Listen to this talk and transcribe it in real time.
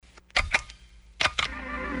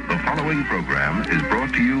following program is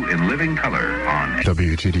brought to you in living color on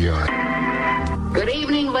WTDI. Good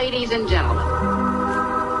evening, ladies and gentlemen.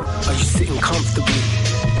 Are you sitting comfortably?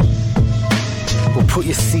 Well, put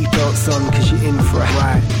your seatbelts on, because you're in for a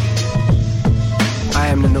ride. I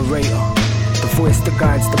am the narrator, the voice that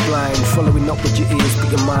guides the blind, following not with your ears but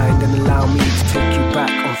your mind, and allow me to take you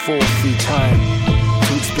back on force through time,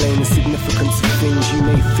 to explain the significance of things you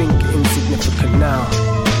may think insignificant now,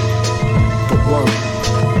 but won't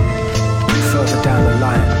further down the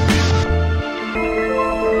line.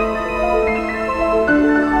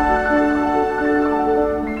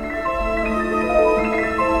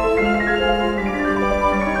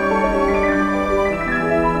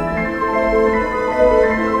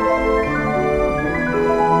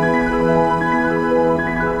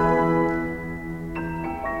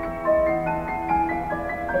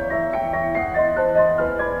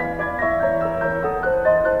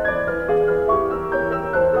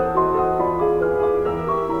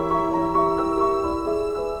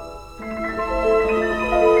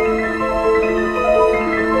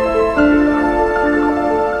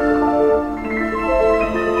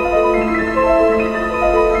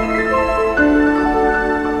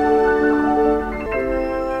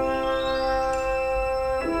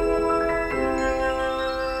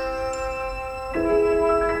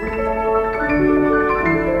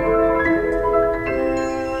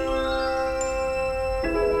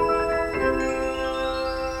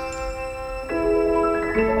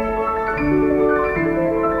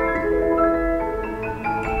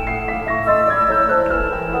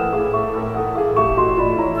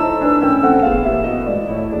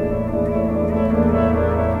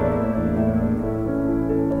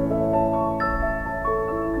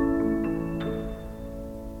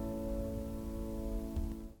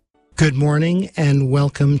 Good morning and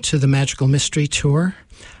welcome to the Magical Mystery Tour,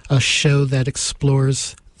 a show that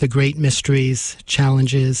explores the great mysteries,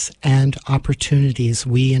 challenges, and opportunities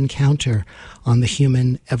we encounter on the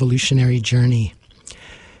human evolutionary journey.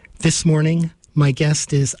 This morning, my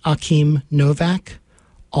guest is Achim Nowak,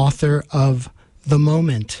 author of The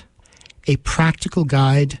Moment, a practical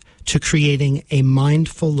guide to creating a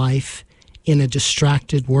mindful life in a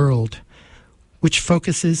distracted world, which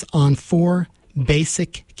focuses on 4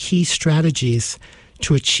 basic key strategies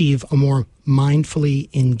to achieve a more mindfully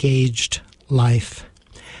engaged life.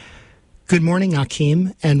 Good morning,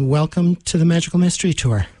 Achim, and welcome to the Magical Mystery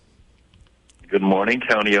Tour. Good morning,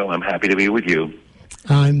 Tonio. I'm happy to be with you.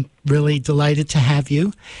 I'm really delighted to have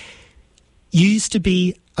you. You used to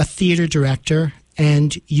be a theater director,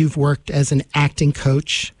 and you've worked as an acting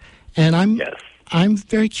coach. And I'm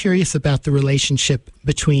very curious about the relationship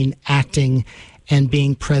between acting and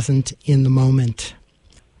being present in the moment.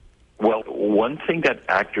 Well, one thing that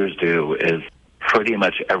actors do is pretty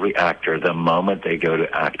much every actor, the moment they go to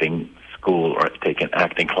acting school or take an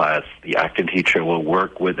acting class, the acting teacher will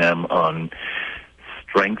work with them on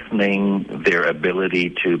strengthening their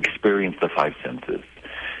ability to experience the 5 senses.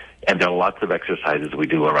 And there are lots of exercises we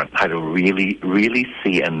do around how to really, really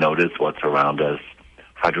see and notice what's around us,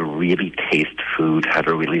 how to really taste food, how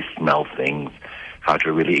to really smell things, how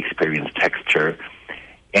to really experience texture.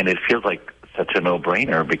 And it feels like such a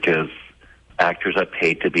no-brainer because actors are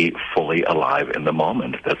paid to be fully alive in the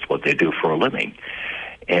moment. That's what they do for a living.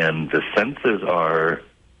 And the senses are,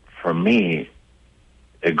 for me,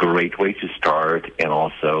 a great way to start and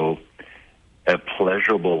also a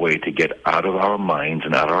pleasurable way to get out of our minds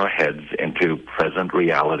and out of our heads into present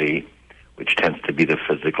reality, which tends to be the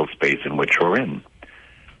physical space in which we're in.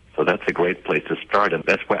 So that's a great place to start, and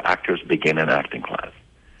that's where actors begin in acting class.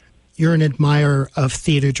 You're an admirer of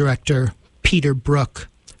theater director Peter Brook,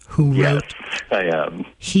 who wrote... Yes, I am.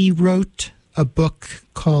 He wrote a book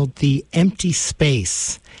called The Empty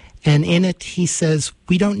Space, and in it he says,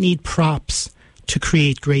 we don't need props to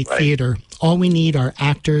create great theater. All we need are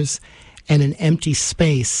actors and an empty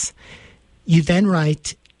space. You then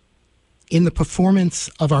write, in the performance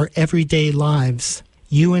of our everyday lives,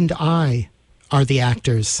 you and I are the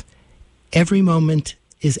actors. Every moment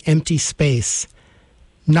is empty space.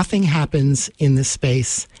 Nothing happens in this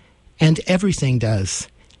space, and everything does.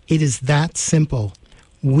 It is that simple.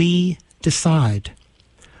 We decide.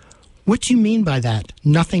 What do you mean by that?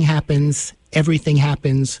 Nothing happens, everything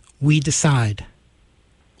happens, we decide.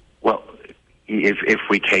 Well, if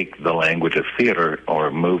we take the language of theater or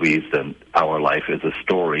movies, then our life is a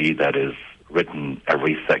story that is written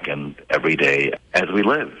every second, every day, as we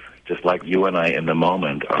live. Just like you and I in the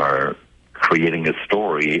moment are creating a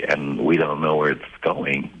story and we don't know where it's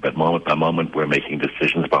going, but moment by moment we're making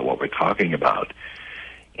decisions about what we're talking about.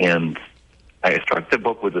 And I started the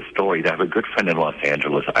book with a story. I have a good friend in Los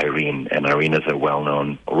Angeles, Irene, and Irene is a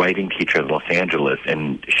well-known writing teacher in Los Angeles,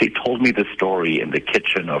 and she told me the story in the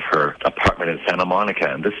kitchen of her apartment in Santa Monica,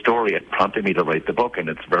 and this story had prompted me to write the book, and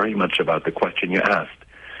it's very much about the question you asked.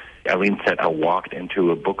 Irene said, I walked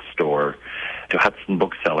into a bookstore, to Hudson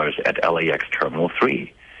Booksellers at LAX Terminal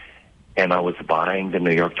 3, and I was buying the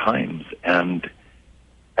New York Times, and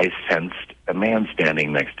I sensed a man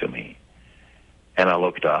standing next to me. And I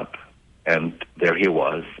looked up, and there he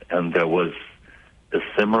was, and there was a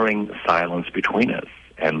simmering silence between us,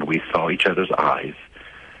 and we saw each other's eyes.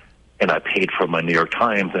 And I paid for my New York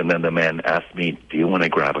Times, and then the man asked me, do you want to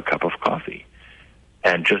grab a cup of coffee?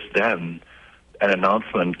 And just then, an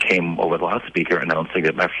announcement came over the loudspeaker announcing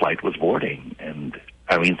that my flight was boarding. And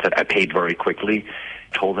Irene said, I paid very quickly,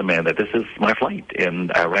 told the man that this is my flight,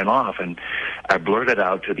 and I ran off, and I blurted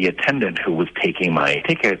out to the attendant who was taking my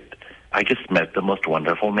ticket, I just met the most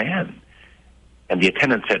wonderful man. And the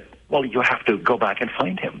attendant said, well, you have to go back and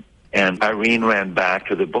find him. And Irene ran back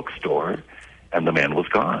to the bookstore, and the man was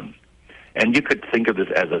gone. And you could think of this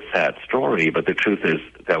as a sad story, but the truth is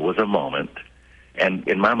there was a moment, and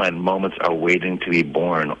in my mind, moments are waiting to be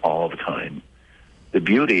born all the time. The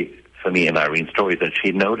beauty for me in Irene's story is that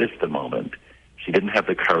she noticed the moment. She didn't have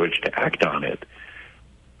the courage to act on it.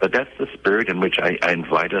 But that's the spirit in which I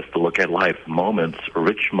invite us to look at life. Moments,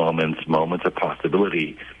 rich moments, moments of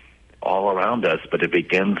possibility all around us, but it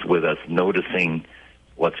begins with us noticing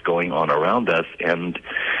what's going on around us. And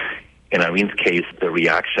in Irene's case, the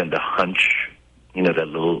reaction, the hunch, that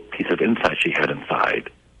little piece of insight she had inside.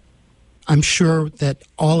 I'm sure that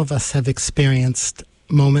all of us have experienced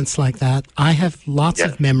moments like that. I have lots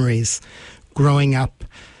of memories growing up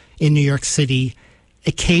in New York City,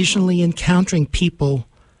 occasionally encountering people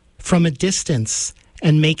from a distance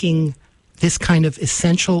and making this kind of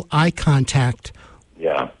essential eye contact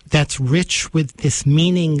that's rich with this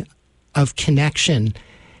meaning of connection,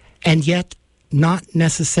 and yet not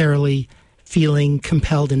necessarily feeling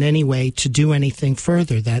compelled in any way to do anything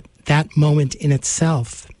further, that moment in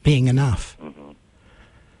itself being enough. Mm-hmm.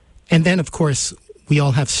 And then, of course, we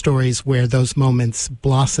all have stories where those moments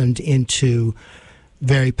blossomed into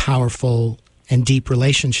very powerful and deep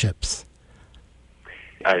relationships.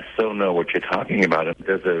 I so know what you're talking about.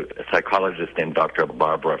 There's a psychologist named Dr.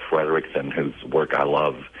 Barbara Fredrickson, whose work I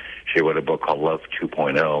love. She wrote a book called Love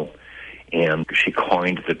 2.0, and she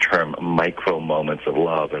coined the term micro moments of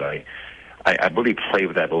love. And I really play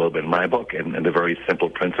with that a little bit in my book. And the very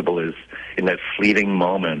simple principle is in that fleeting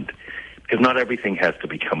moment, because not everything has to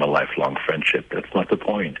become a lifelong friendship. That's not the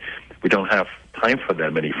point. We don't have time for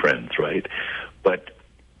that many friends, right? But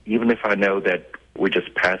even if I know that we're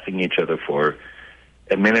just passing each other for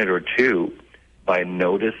a minute or two, by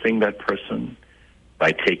noticing that person,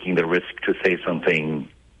 by taking the risk to say something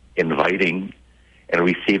inviting and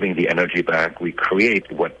receiving the energy back, we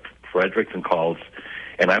create what Fredrickson calls,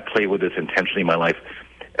 and I play with this intentionally in my life,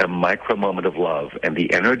 a micro moment of love. And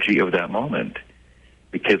the energy of that moment,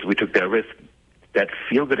 because we took that risk, that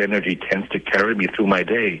feel-good energy tends to carry me through my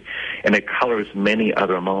day, and it colors many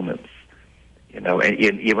other moments. And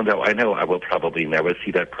even though I know I will probably never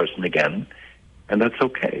see that person again, and that's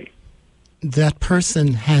okay. That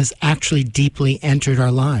person has actually deeply entered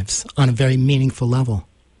our lives on a very meaningful level.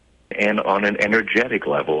 And on an energetic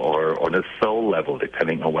level or on a soul level,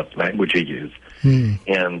 depending on what language you use.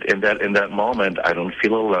 And in that moment, I don't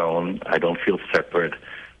feel alone. I don't feel separate.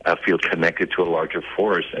 I feel connected to a larger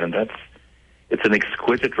force. And it's an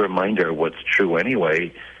exquisite reminder of what's true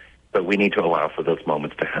anyway, but we need to allow for those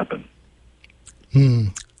moments to happen.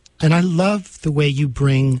 And I love the way you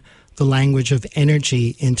bring the language of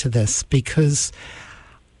energy into this, because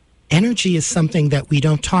energy is something that we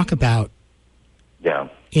don't talk about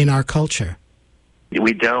in our culture.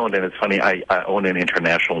 We don't, and it's funny, I own an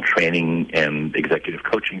international training and executive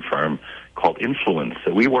coaching firm called Influence.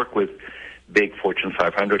 So we work with big Fortune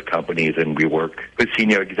 500 companies, and we work with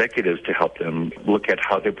senior executives to help them look at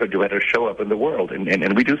how they put better show up in the world.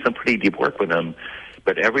 And we do some pretty deep work with them,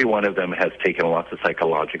 but every one of them has taken lots of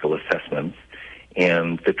psychological assessments.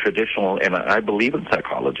 And the traditional, and I believe in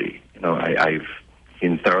psychology. I've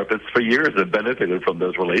seen therapists for years that benefited from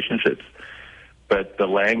those relationships. But the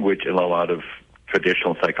language in a lot of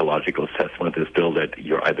traditional psychological assessment is still that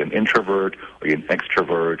you're either an introvert or you're an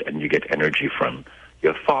extrovert, and you get energy from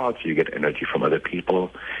your thoughts, you get energy from other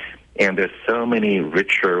people. And there's so many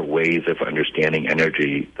richer ways of understanding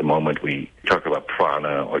energy the moment we talk about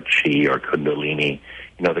prana or chi or kundalini,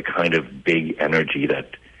 the kind of big energy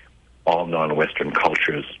that all non-Western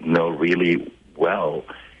cultures know really well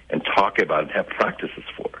and talk about and have practices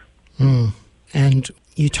for. And,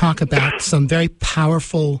 you talk about some very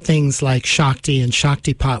powerful things like Shakti and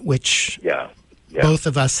Shaktipat, which both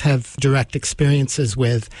of us have direct experiences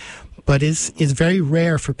with, but is very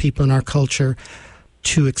rare for people in our culture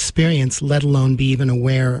to experience, let alone be even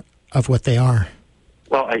aware of what they are.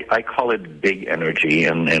 Well, I call it big energy,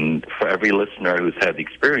 and for every listener who's had the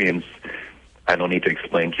experience, I don't need to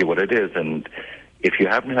explain to you what it is. And if you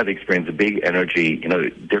haven't had the experience of big energy,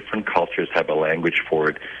 different cultures have a language for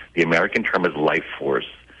it. The American term is life force,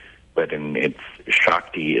 but it's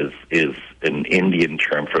Shakti is an Indian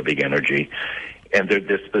term for big energy. And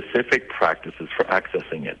there's specific practices for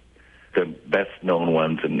accessing it. The best-known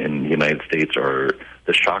ones in the United States are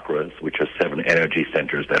the chakras, which are 7 energy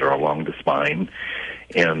centers that are along the spine.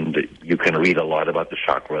 And you can read a lot about the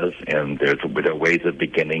chakras, and there are ways of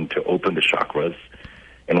beginning to open the chakras.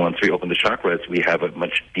 And once we open the chakras, we have a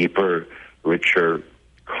much deeper, richer,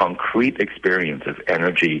 concrete experience of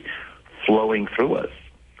energy flowing through us.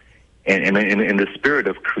 And in the spirit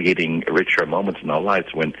of creating richer moments in our lives,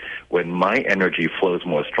 when my energy flows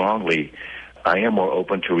more strongly, I am more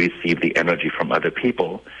open to receive the energy from other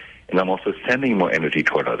people, and I'm also sending more energy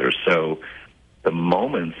toward others. So the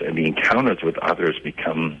moments and the encounters with others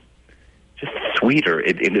become just sweeter.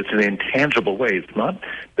 It's in an intangible way. It's not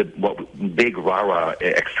what big, rah-rah,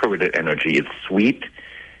 extroverted energy. It's sweet,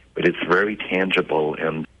 but it's very tangible,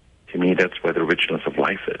 and to me, that's where the richness of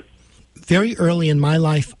life is. Very early in my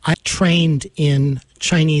life, I trained in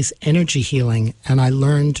Chinese energy healing, and I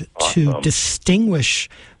learned to distinguish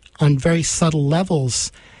on very subtle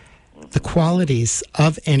levels the qualities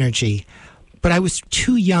of energy. But I was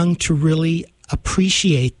too young to really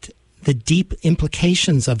appreciate the deep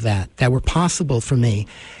implications of that were possible for me.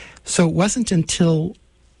 So it wasn't until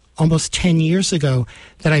almost 10 years ago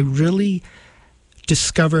that I really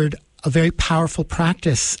discovered a very powerful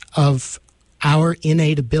practice of our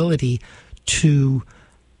innate ability to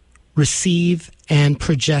receive and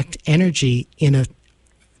project energy in a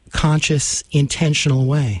conscious, intentional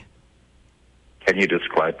way. Can you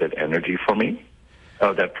describe that energy for me?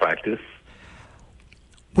 Oh, that practice?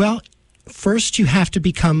 Well, first you have to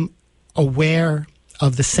become aware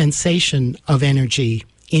of the sensation of energy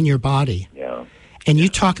in your body. Yeah. And you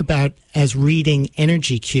talk about as reading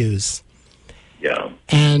energy cues. Yeah.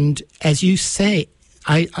 And as you say,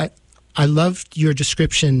 I loved your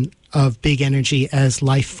description of big energy as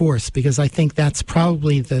life force, because I think that's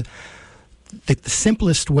probably the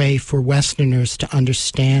simplest way for Westerners to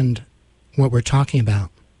understand what we're talking about.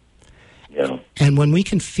 Yeah. And when we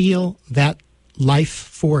can feel that life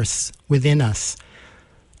force within us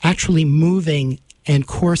actually moving and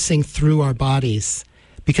coursing through our bodies,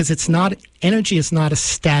 because energy is not a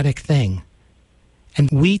static thing. And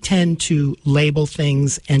we tend to label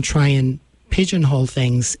things and try and pigeonhole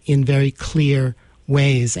things in very clear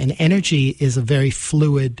ways. And energy is a very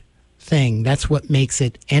fluid thing. That's what makes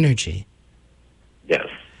it energy. Yes.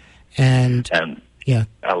 And yeah,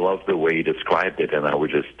 I love the way you described it, and I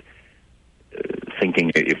was just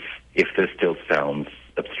thinking if this still sounds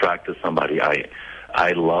abstract to somebody,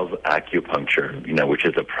 I love acupuncture, which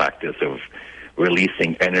is a practice of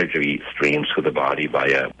releasing energy streams through the body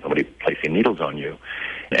via somebody placing needles on you.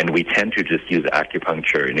 And we tend to just use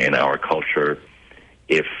acupuncture in our culture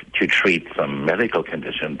to treat some medical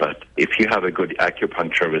condition. But if you have a good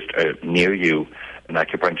acupuncturist near you, an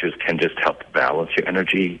acupuncturist can just help balance your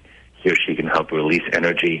energy. He or she can help release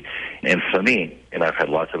energy. And for me, and I've had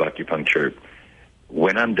lots of acupuncture,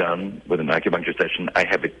 when I'm done with an acupuncture session, I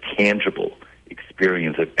have a tangible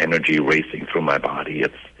experience of energy racing through my body.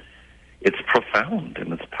 It's profound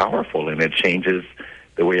and it's powerful, and it changes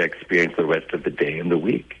the way I experience the rest of the day and the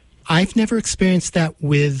week. I've never experienced that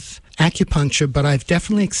with acupuncture, but I've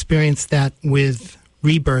definitely experienced that with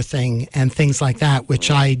rebirthing and things like that, which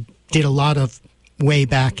I did a lot of way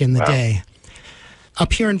back in the day.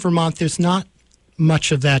 Up here in Vermont, there's not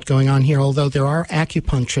much of that going on here, although there are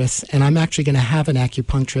acupuncturists, and I'm actually going to have an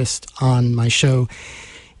acupuncturist on my show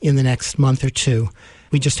in the next month or two.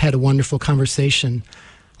 We just had a wonderful conversation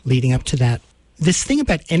leading up to that. This thing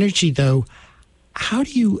about energy, though, how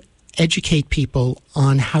do you educate people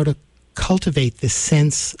on how to cultivate this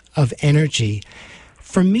sense of energy?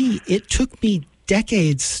 For me, it took me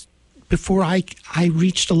decades before I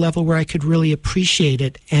reached a level where I could really appreciate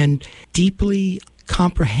it and deeply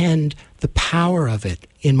comprehend the power of it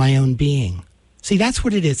in my own being. See, that's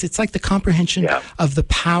what it is. It's like the comprehension of the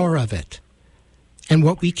power of it and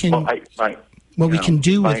what we can we can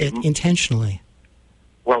do with it intentionally.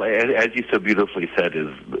 Well, as you so beautifully said, is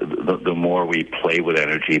the more we play with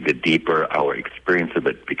energy, the deeper our experience of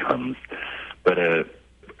it becomes. But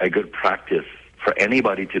a good practice for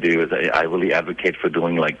anybody to do is I really advocate for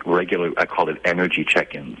doing like regular, I call it energy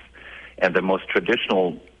check-ins. And the most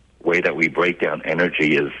traditional way that we break down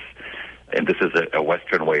energy is, and this is a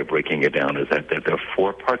Western way of breaking it down, is that there are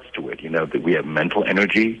 4 parts to it. You know, that we have mental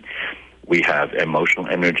energy, we have emotional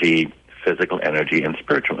energy, physical energy, and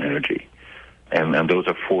spiritual energy. And those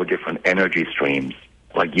are 4 different energy streams.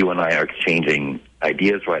 Like you and I are exchanging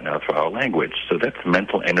ideas right now through our language. So that's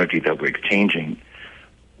mental energy that we're exchanging.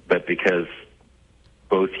 But because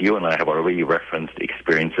both you and I have already referenced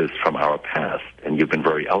experiences from our past, and you've been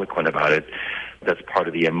very eloquent about it, that's part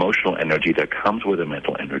of the emotional energy that comes with the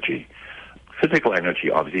mental energy. Physical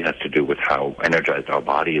energy obviously has to do with how energized our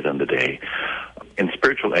body is in the day. And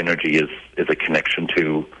spiritual energy is a connection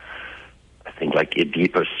to, I think, like a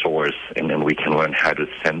deeper source, and then we can learn how to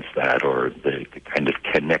sense that, or the kind of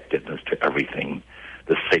connectedness to everything,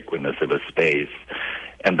 the sacredness of a space.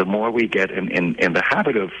 And the more we get in the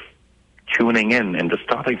habit of tuning in and just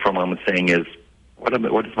stopping for a moment saying is, what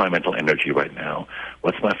is my mental energy right now?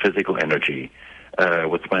 What's my physical energy?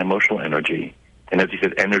 What's my emotional energy? And as you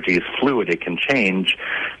said, energy is fluid. It can change.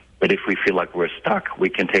 But if we feel like we're stuck, we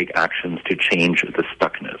can take actions to change the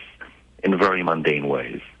stuckness in very mundane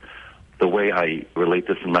ways. The way I relate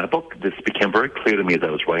this in my book, this became very clear to me as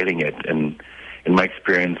I was writing it. And in my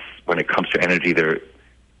experience, when it comes to energy, there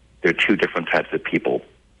are 2 different types of people.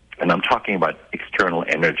 And I'm talking about external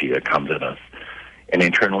energy that comes at us. And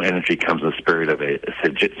internal energy comes in the spirit of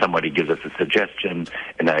somebody gives us a suggestion,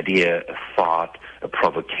 an idea, a thought, a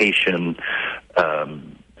provocation.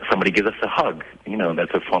 Somebody gives us a hug. You know,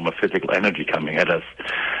 that's a form of physical energy coming at us.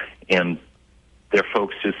 And there are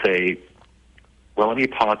folks who say, well, let me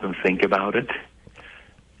pause and think about it.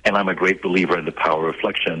 And I'm a great believer in the power of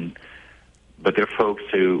reflection. But there are folks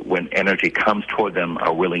who, when energy comes toward them,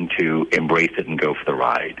 are willing to embrace it and go for the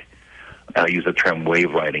ride. I use the term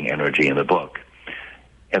wave riding energy in the book.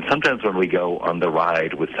 And sometimes when we go on the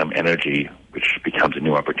ride with some energy, which becomes a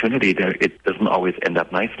new opportunity, it doesn't always end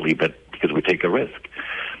up nicely, but because we take a risk.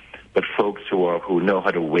 But folks who know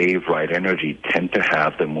how to wave ride energy tend to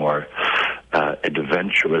have the more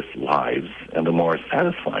adventurous lives and the more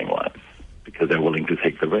satisfying lives because they're willing to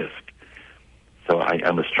take the risk. So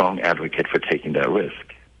I'm a strong advocate for taking that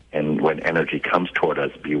risk. And when energy comes toward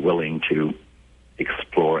us, be willing to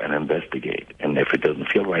explore and investigate. And if it doesn't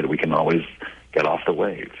feel right, we can always get off the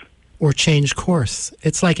wave. Or change course.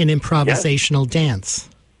 It's like an improvisational dance.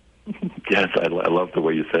 Yes, I love the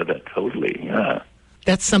way you said that, totally, yeah.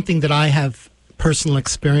 That's something that I have personal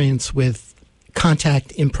experience with, contact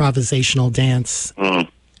improvisational dance.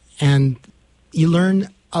 And you learn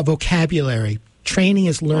a vocabulary. Training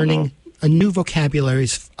is learning a new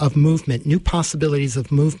vocabularies of movement, new possibilities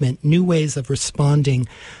of movement, new ways of responding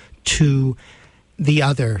to the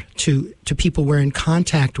other, to people we're in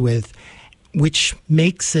contact with, which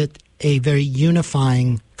makes it a very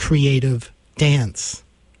unifying, creative dance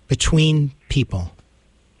between people.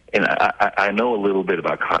 And I know a little bit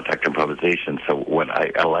about contact improvisation, so what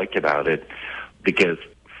I like about it, because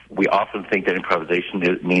we often think that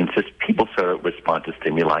improvisation means just people sort of respond to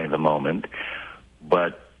stimuli in the moment,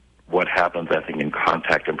 but what happens, I think, in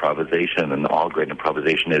contact improvisation and all great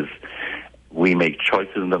improvisation is we make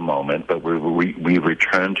choices in the moment, but we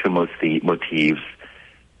return to motifs,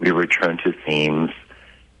 we return to themes,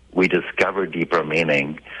 we discover deeper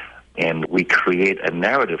meaning, and we create a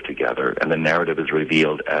narrative together, and the narrative is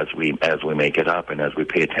revealed as we make it up and as we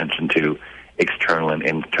pay attention to external and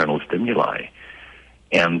internal stimuli.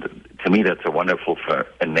 And to me, that's a wonderful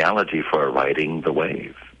analogy for riding the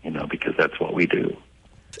wave, because that's what we do.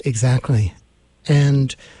 Exactly.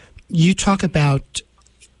 And you talk about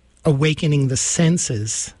awakening the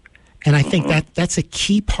senses, and I think that's a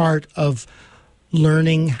key part of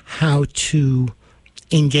learning how to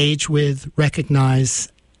engage with, recognize,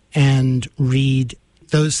 and read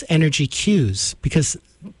those energy cues, because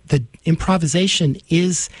the improvisation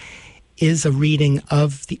is a reading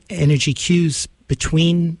of the energy cues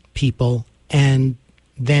between people and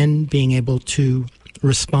then being able to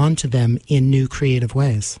respond to them in new creative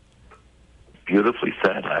ways. Beautifully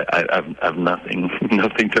said. I've nothing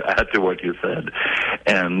to add to what you said.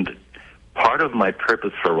 And part of my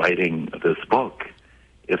purpose for writing this book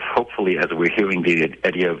is hopefully, as we're hearing the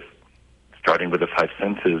idea of starting with the 5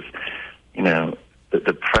 senses,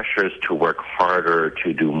 the pressures to work harder,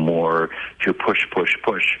 to do more, to push,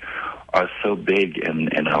 are so big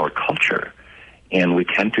in our culture. And we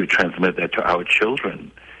tend to transmit that to our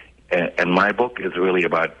children. And my book is really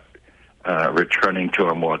about returning to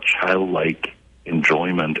a more childlike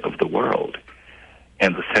enjoyment of the world.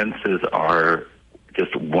 And the senses are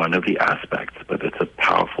just one of the aspects, but it's a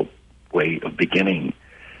powerful way of beginning.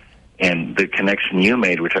 And the connection you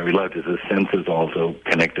made, which I really loved, is the senses also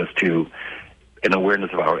connect us to an awareness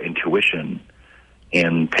of our intuition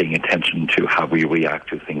and paying attention to how we react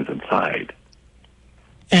to things inside.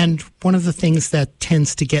 And one of the things that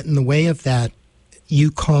tends to get in the way of that, you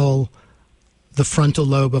call the frontal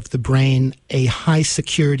lobe of the brain a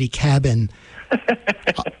high-security cabin,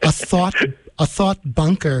 a thought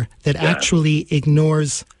bunker that actually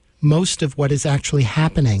ignores most of what is actually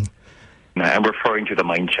happening. Now, I'm referring to the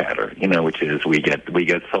mind chatter, which is we get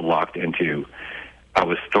so locked into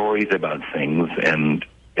our stories about things, and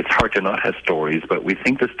it's hard to not have stories, but we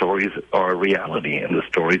think the stories are reality, and the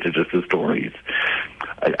stories are just the stories.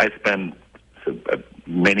 I spent,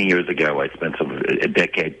 many years ago, I spent a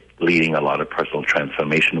decade leading a lot of personal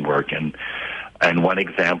transformation work, and one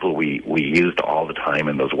example we used all the time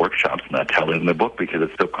in those workshops, and I tell it in the book because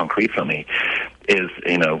it's so concrete for me, is,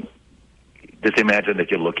 just imagine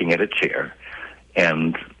that you're looking at a chair,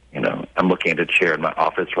 and, I'm looking at a chair in my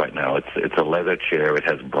office right now. It's a leather chair. It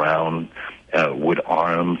has brown wood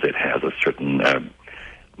arms. It has a certain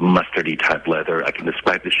mustardy type leather. I can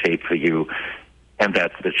describe the shape for you, and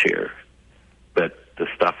that's the chair. But the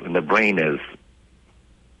stuff in the brain is,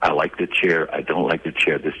 I like the chair. I don't like the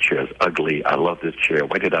chair. This chair is ugly. I love this chair.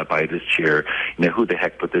 Why did I buy this chair? Who the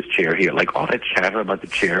heck put this chair here? Like all that chatter about the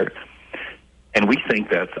chair. And we think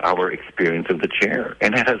that's our experience of the chair.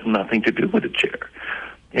 And it has nothing to do with the chair.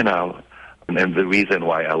 And the reason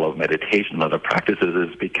why I love meditation and other practices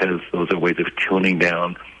is because those are ways of tuning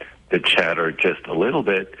down the chatter just a little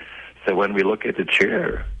bit. So when we look at the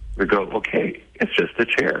chair, we go, okay, it's just a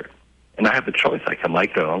chair. And I have the choice. I can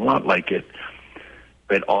like it or not like it.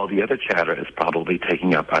 But all the other chatter is probably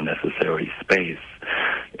taking up unnecessary space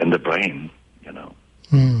in the brain,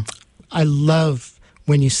 I love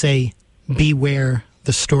when you say, beware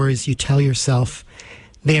the stories you tell yourself.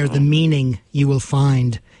 They are the meaning you will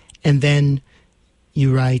find. And then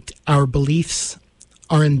you write, our beliefs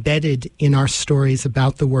are embedded in our stories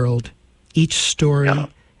about the world. Each story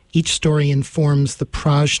informs the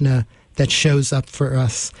prajna that shows up for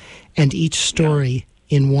us. And each story,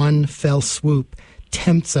 in one fell swoop,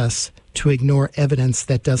 tempts us to ignore evidence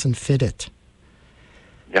that doesn't fit it.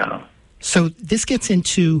 Yeah. So this gets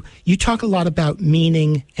into, you talk a lot about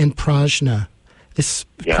meaning and prajna. This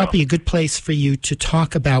is probably a good place for you to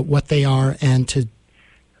talk about what they are and to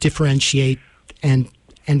differentiate and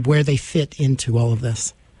where they fit into all of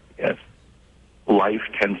this. Yes. Life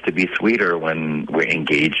tends to be sweeter when we're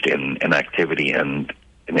engaged in an activity and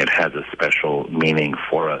it has a special meaning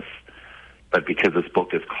for us. But because this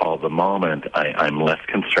book is called The Moment, I'm less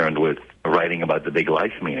concerned with writing about the big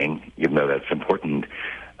life meaning, even though that's important.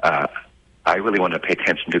 I really want to pay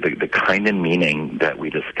attention to the kind of meaning that we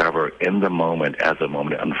discover in the moment as the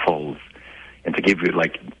moment unfolds. And to give you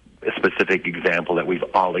like a specific example that we've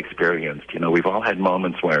all experienced, we've all had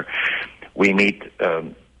moments where we meet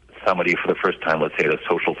somebody for the first time, let's say at a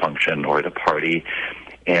social function or at a party,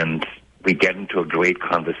 and we get into a great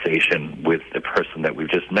conversation with the person that we've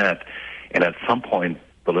just met. And at some point,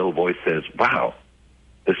 the little voice says, wow,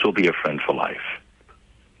 this will be a friend for life.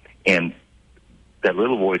 And that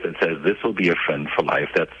little voice that says, this will be a friend for life,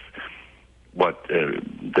 that's what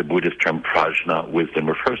the Buddhist term prajna, wisdom,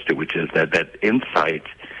 refers to, which is that insight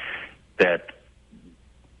that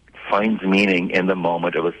finds meaning in the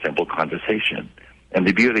moment of a simple conversation. And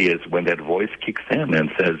the beauty is when that voice kicks in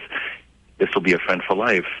and says, this will be a friend for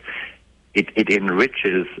life, it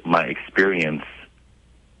enriches my experience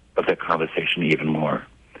of that conversation even more.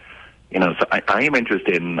 So I am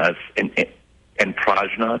interested in us, and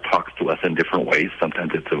prajna talks to us in different ways.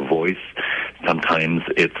 Sometimes it's a voice, sometimes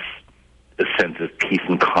it's a sense of peace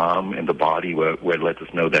and calm in the body where it lets us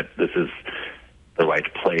know that this is the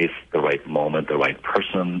right place, the right moment, the right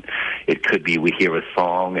person. It could be we hear a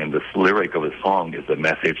song, and this lyric of a song is the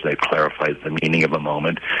message that clarifies the meaning of a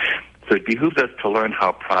moment. So it behooves us to learn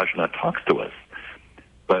how prajna talks to us.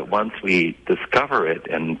 But once we discover it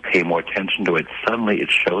and pay more attention to it, suddenly it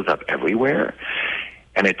shows up everywhere,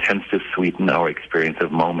 and it tends to sweeten our experience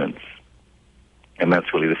of moments. And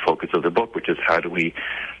that's really the focus of the book, which is how do we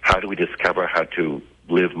discover how to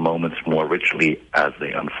live moments more richly as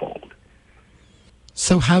they unfold.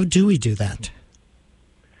 So how do we do that?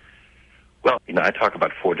 Well, I talk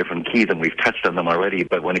about 4 different keys, and we've touched on them already,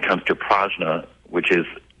 but when it comes to prajna, which is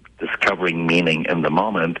discovering meaning in the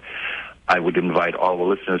moment, I would invite all the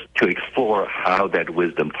listeners to explore how that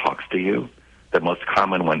wisdom talks to you. The most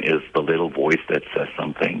common one is the little voice that says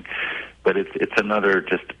something. But it's another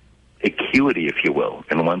just acuity, if you will.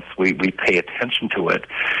 And once we pay attention to it,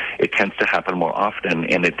 it tends to happen more often,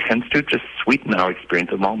 and it tends to just sweeten our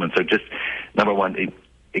experience of moments. So just, number one,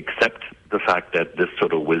 accept the fact that this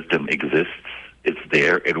sort of wisdom exists. It's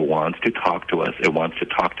there. It wants to talk to us. It wants to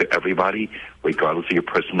talk to everybody, regardless of your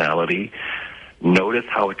personality. Notice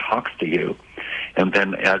how it talks to you. And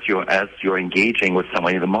then as you're engaging with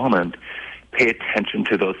somebody in the moment, pay attention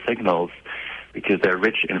to those signals, because they're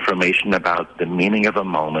rich information about the meaning of a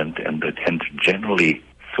moment, and they tend to generally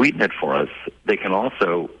sweeten it for us. They can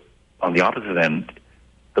also, on the opposite end,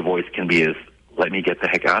 the voice can be as, let me get the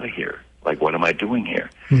heck out of here. Like, what am I doing here?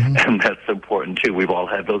 Mm-hmm. And that's important, too. We've all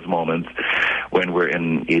had those moments when we're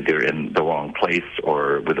either in the wrong place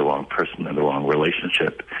or with the wrong person in the wrong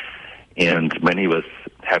relationship. And many of us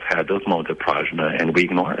have had those moments of prajna, and we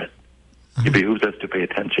ignore it. Uh-huh. It behooves us to pay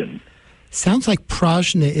attention. Sounds like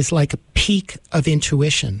prajna is like a peak of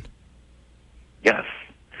intuition. Yes.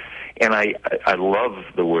 And I love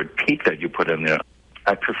the word peak that you put in there.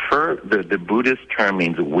 I prefer, the Buddhist term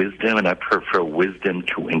means wisdom, and I prefer wisdom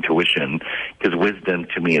to intuition, because wisdom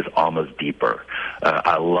to me is almost deeper.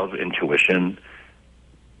 I love intuition,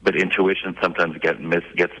 but intuition sometimes gets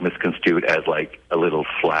misconstrued as like a little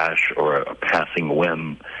flash or a passing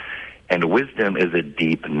whim. And wisdom is a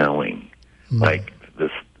deep knowing. Mm-hmm. Like this,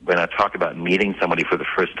 when I talk about meeting somebody for the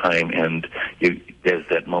first time, and there's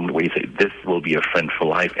that moment where you say, this will be a friend for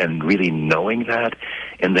life, and really knowing that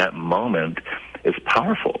in that moment is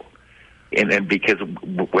powerful. And because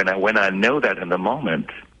when I know that in the moment,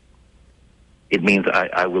 it means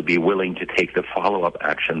I will be willing to take the follow-up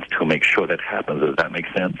actions to make sure that happens. Does that make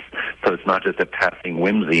sense? So it's not just a passing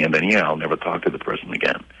whimsy, and then, I'll never talk to the person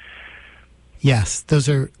again. Yes, those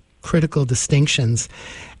are critical distinctions.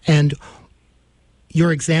 And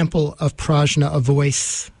your example of prajna, a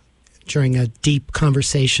voice during a deep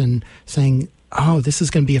conversation saying, oh, this is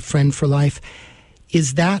going to be a friend for life,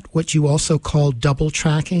 is that what you also call double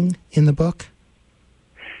tracking in the book?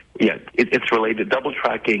 Yeah, it's related. Double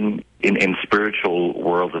tracking in spiritual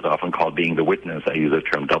world is often called being the witness. I use the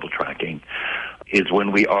term double tracking. Is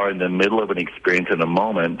when we are in the middle of an experience in a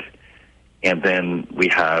moment, and then we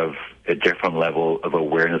have a different level of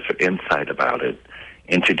awareness or insight about it.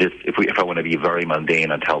 And to just, if I want to be very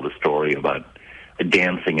mundane and tell the story about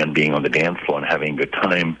dancing and being on the dance floor and having a good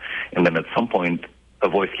time, and then at some point a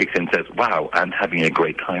voice kicks in and says, wow, I'm having a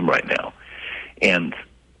great time right now. And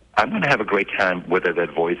I'm going to have a great time whether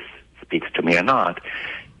that voice speaks to me or not,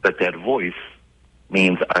 but that voice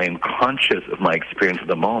means I am conscious of my experience of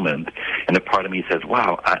the moment, and a part of me says,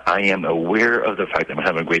 wow, I am aware of the fact that I'm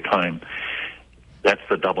having a great time. That's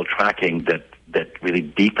the double tracking that really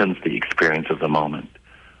deepens the experience of the moment.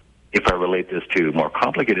 If I relate this to more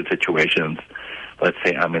complicated situations, let's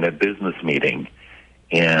say I'm in a business meeting,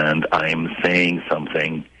 and I'm saying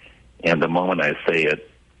something, and the moment I say it,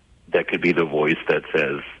 that could be the voice that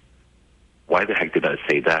says, why the heck did I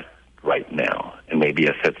say that right now? And maybe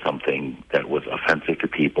I said something that was offensive to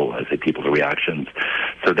people. I said people's reactions.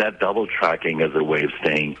 So that double tracking is a way of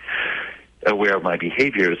staying aware of my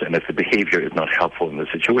behaviors, and if the behavior is not helpful in the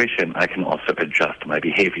situation, I can also adjust my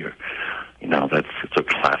behavior. That's a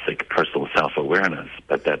classic personal self-awareness,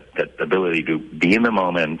 but that ability to be in the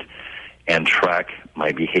moment and track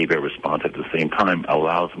my behavior response at the same time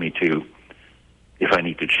allows me to, if I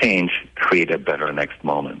need to change, create a better next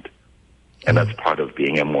moment. And that's part of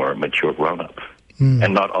being a more mature grown-up,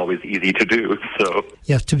 and not always easy to do. So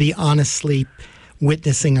yes, to be honestly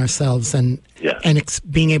witnessing ourselves and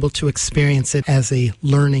being able to experience it as a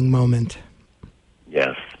learning moment.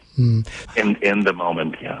 Yes, in the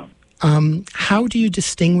moment, yeah. How do you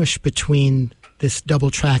distinguish between this double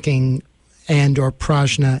tracking and or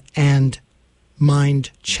prajna and mind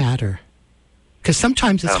chatter? Because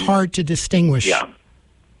sometimes it's hard to distinguish. Yeah.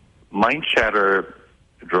 Mind chatter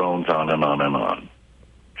drones on and on and on.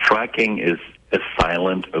 Tracking is a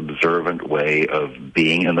silent, observant way of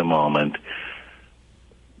being in the moment,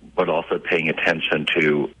 but also paying attention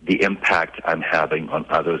to the impact I'm having on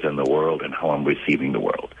others in the world and how I'm receiving the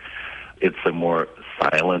world. It's a more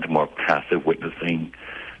silent, more passive witnessing.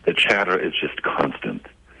 The chatter is just constant.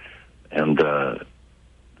 And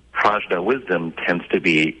prajna wisdom tends to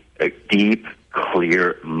be a deep,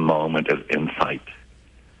 clear moment of insight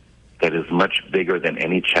that is much bigger than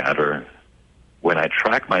any chatter. When I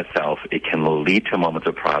track myself, it can lead to moments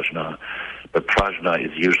of prajna, but prajna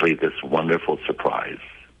is usually this wonderful surprise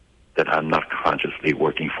that I'm not consciously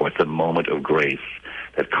working for. It's a moment of grace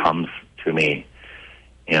that comes to me,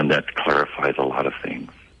 and that clarifies a lot of things.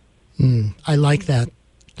 I like that.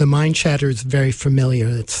 The mind chatter is very familiar.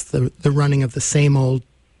 It's the running of the same old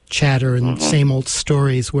chatter and same old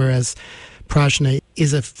stories, whereas prajna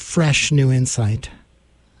is a fresh new insight.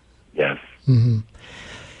 Yes. Mm-hmm.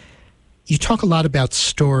 You talk a lot about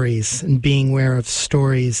stories and being aware of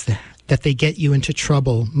stories that they get you into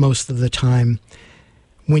trouble most of the time.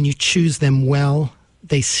 When you choose them well,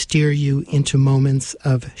 they steer you into moments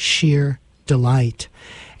of sheer delight.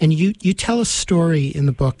 And you tell a story in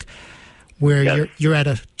the book where Yes. you're at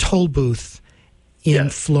a toll booth in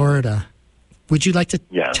Yes. Florida. Would you like to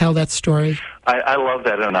tell that story? I love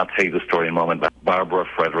that, and I'll tell you the story in a moment. But Barbara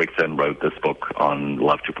Fredrickson wrote this book on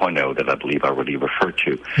Love 2.0 that I believe I already referred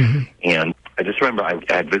to. Mm-hmm. And I just remember I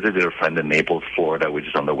had visited a friend in Naples, Florida, which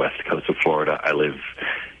is on the west coast of Florida. I live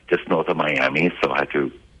just north of Miami, so I had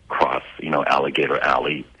to cross, Alligator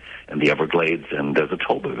Alley in the Everglades, and there's a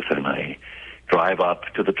toll booth. And I drive up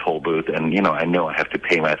to the toll booth, and, I know I have to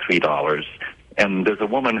pay my $3. And there's a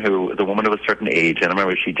woman of a certain age, and I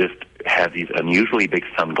remember she just had these unusually big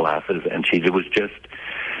sunglasses, and she was just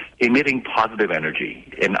emitting positive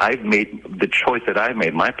energy. And I've made the choice that I've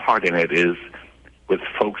made. My part in it is, with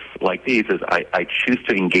folks like these, is I choose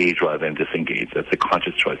to engage rather than disengage. That's a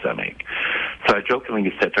conscious choice I make. So I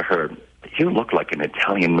jokingly said to her, "You look like an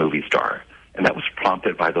Italian movie star." And that was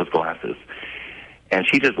prompted by those glasses. And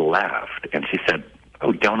she just laughed, and she said,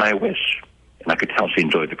 "Oh, don't I wish?" And I could tell she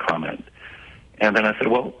enjoyed the comment. And then I said,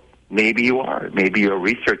 "Well, maybe you are. Maybe you're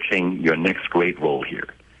researching your next great role here."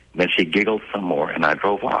 And then she giggled some more, and I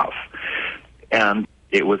drove off. And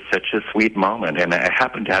it was such a sweet moment. And I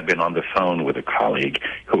happened to have been on the phone with a colleague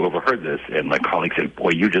who overheard this, and my colleague said, "Boy,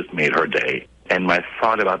 you just made her day." And my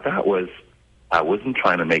thought about that was, I wasn't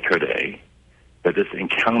trying to make her day, but this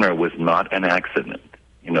encounter was not an accident.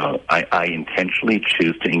 I intentionally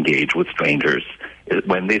choose to engage with strangers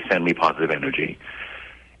when they send me positive energy.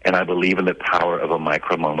 And I believe in the power of a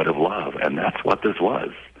micro moment of love, and that's what this was.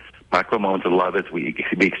 Micro moments of love is we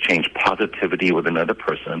exchange positivity with another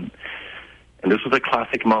person. And this was a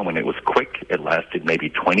classic moment. It was quick. It lasted maybe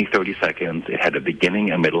 20, 30 seconds. It had a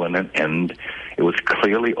beginning, a middle, and an end. It was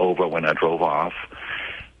clearly over when I drove off.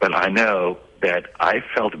 But I know that I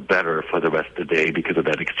felt better for the rest of the day because of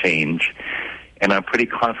that exchange. And I'm pretty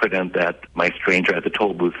confident that my stranger at the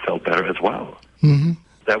toll booth felt better as well. Mm-hmm.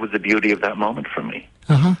 That was the beauty of that moment for me.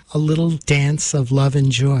 A little dance of love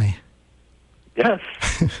and joy. Yes.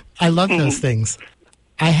 I love those things.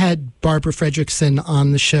 I had Barbara Fredrickson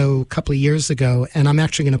on the show a couple of years ago, and I'm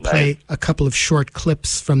actually going to play a couple of short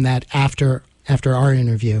clips from that after our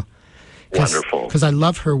interview. Wonderful. Because I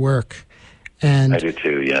love her work. And I do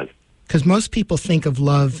too, yes. Because most people think of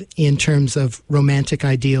love in terms of romantic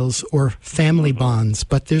ideals or family bonds,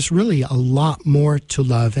 but there's really a lot more to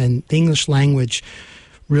love, and the English language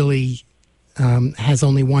really has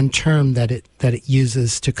only one term that it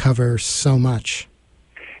uses to cover so much.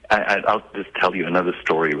 I'll just tell you another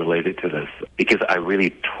story related to this, because I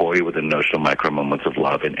really toy with the notion of micro moments of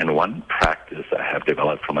love. And one practice I have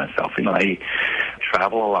developed for myself, I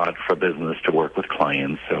travel a lot for business to work with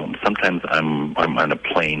clients. So sometimes I'm on a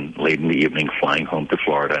plane late in the evening flying home to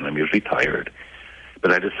Florida, and I'm usually tired.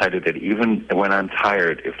 But I decided that even when I'm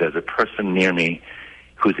tired, if there's a person near me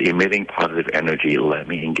who's emitting positive energy, let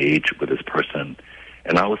me engage with this person.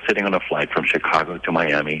 And I was sitting on a flight from Chicago to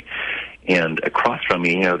Miami, and across from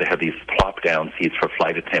me, they have these plop-down seats for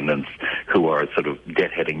flight attendants who are sort of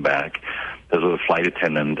deadheading back. There was a flight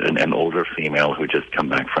attendant, an older female who had just come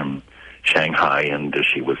back from Shanghai, and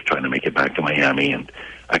she was trying to make it back to Miami, and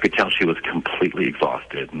I could tell she was completely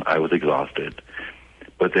exhausted, and I was exhausted.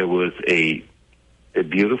 But there was a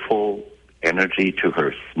beautiful energy to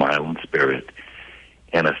her smile and spirit.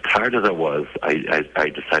 And as tired as I was, I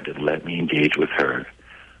decided to let me engage with her.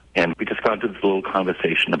 And we just got into this little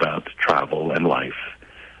conversation about travel and life.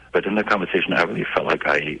 But in the conversation, I really felt like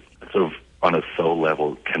I sort of, on a soul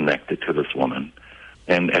level, connected to this woman.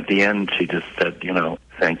 And at the end, she just said,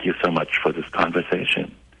 "Thank you so much for this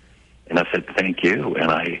conversation." And I said, "Thank you."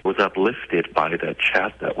 And I was uplifted by that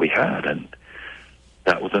chat that we had. And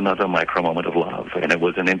that was another micro moment of love. And it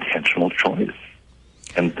was an intentional choice.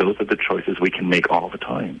 And those are the choices we can make all the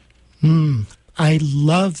time. I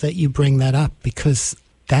love that you bring that up, because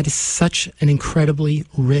that is such an incredibly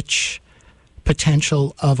rich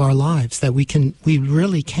potential of our lives, that we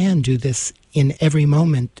really can do this in every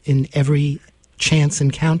moment, in every chance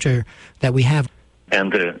encounter that we have.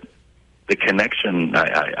 And the connection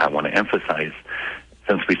I want to emphasize,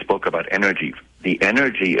 since we spoke about energy, the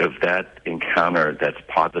energy of that encounter that's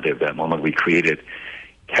positive, that moment we created,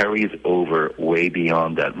 carries over way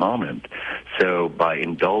beyond that moment. So by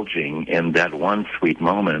indulging in that one sweet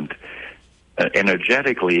moment,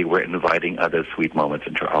 energetically, we're inviting other sweet moments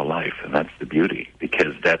into our life, and that's the beauty,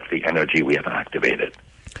 because that's the energy we have activated.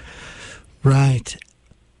 Right.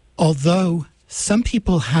 Although some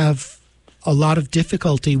people have a lot of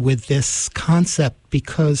difficulty with this concept,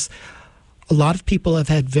 because a lot of people have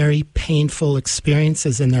had very painful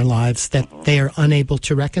experiences in their lives that they are unable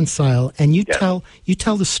to reconcile. And you tell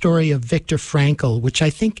the story of Viktor Frankl, which I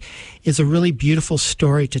think is a really beautiful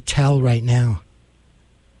story to tell right now.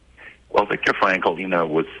 Well, Viktor Frankl,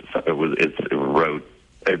 wrote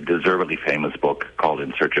a deservedly famous book called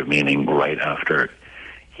In Search of Meaning right after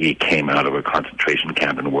he came out of a concentration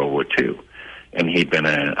camp in World War II. And he'd been,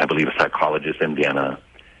 I believe, a psychologist in Vienna,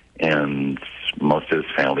 and most of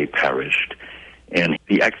his family perished. And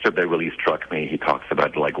the excerpt that really struck me, he talks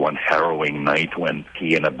about like one harrowing night when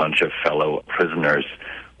he and a bunch of fellow prisoners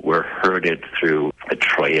were herded through a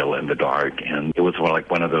trail in the dark. And it was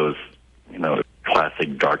one of those,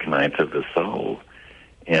 classic dark nights of the soul.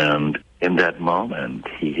 And in that moment,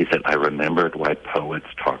 he said, I remembered why poets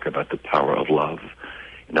talk about the power of love.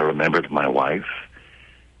 And I remembered my wife.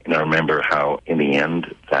 And I remember how, in the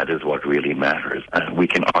end, that is what really matters. We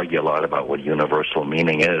can argue a lot about what universal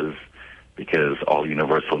meaning is, because all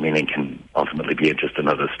universal meaning can ultimately be just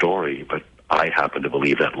another story. But I happen to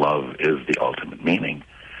believe that love is the ultimate meaning.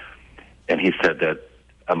 And he said that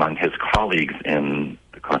among his colleagues in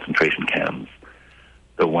the concentration camps,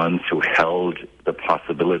 the ones who held the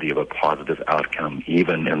possibility of a positive outcome,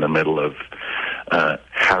 even in the middle of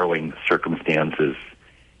harrowing circumstances,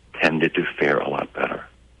 tended to fare a lot better.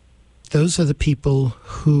 Those are the people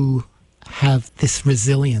who have this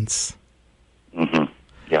resilience. Mm-hmm.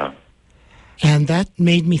 Yeah. And that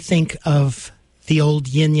made me think of the old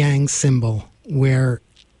yin-yang symbol, where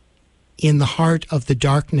in the heart of the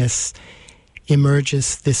darkness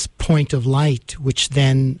emerges this point of light, which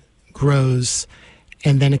then grows,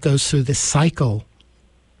 and then it goes through this cycle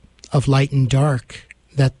of light and dark,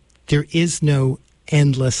 that there is no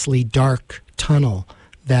endlessly dark tunnel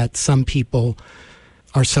that some people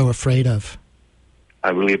are so afraid of. I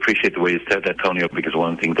really appreciate the way you said that, Tonio, because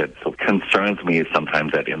one thing that so concerns me is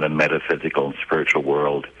sometimes that in the metaphysical and spiritual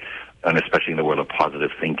world, and especially in the world of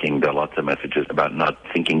positive thinking, there are lots of messages about not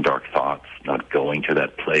thinking dark thoughts, not going to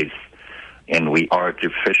that place. And we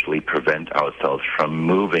artificially prevent ourselves from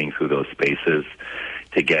moving through those spaces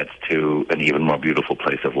to get to an even more beautiful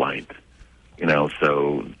place of light.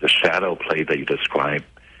 So the shadow play that you describe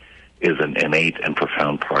is an innate and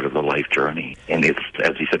profound part of the life journey. And it's,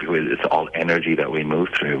 as you said before, it's all energy that we move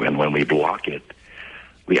through. And when we block it,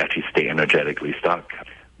 we actually stay energetically stuck.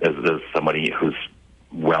 There's somebody who's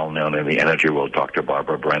well-known in the energy world, Dr.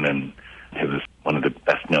 Barbara Brennan, who's one of the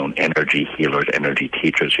best-known energy healers, energy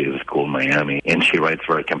teachers. She has a school in Miami. And she writes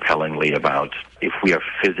very compellingly about if we are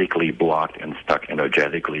physically blocked and stuck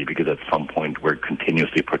energetically, because at some point we're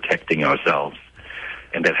continuously protecting ourselves,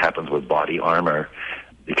 and that happens with body armor,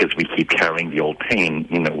 because we keep carrying the old pain,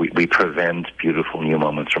 we prevent beautiful new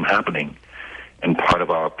moments from happening. And part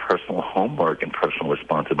of our personal homework and personal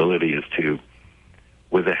responsibility is to,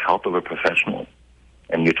 with the help of a professional,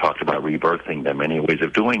 and you talked about rebirthing, there are many ways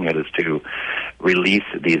of doing it, is to release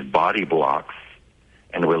these body blocks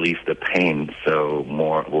and release the pain so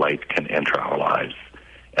more light can enter our lives.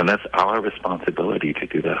 And that's our responsibility to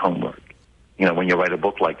do that homework. When you write a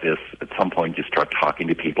book like this, at some point you start talking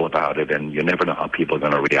to people about it, and you never know how people are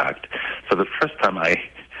going to react. So the first time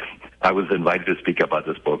I was invited to speak about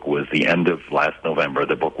this book was the end of last November.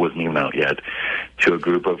 The book wasn't even out yet, to a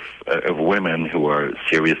group of women who are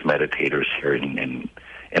serious meditators here in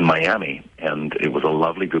Miami. And it was a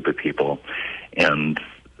lovely group of people. And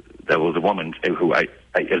there was a woman who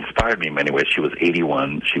inspired me in many ways. She was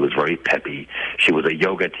 81. She was very peppy. She was a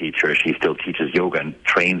yoga teacher. She still teaches yoga and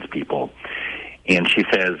trains people. And she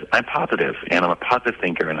says, I'm positive, and I'm a positive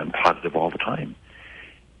thinker, and I'm positive all the time.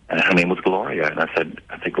 And her name was Gloria. And I said,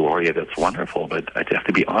 Gloria, that's wonderful, but I have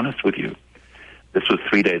to be honest with you. This was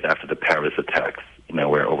 3 days after the Paris attacks,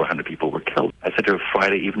 where over 100 people were killed. I said to her,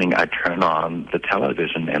 Friday evening, I turned on the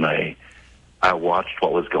television, and I watched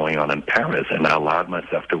what was going on in Paris, and I allowed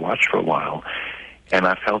myself to watch for a while. And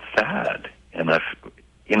I felt sad. And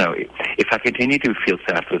if I continued to feel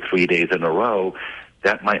sad for 3 days in a row,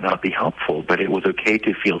 that might not be helpful, but it was okay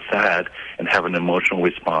to feel sad and have an emotional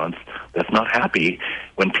response that's not happy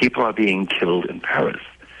when people are being killed in Paris,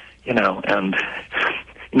 that's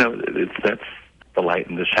the light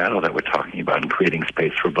and the shadow that we're talking about, and creating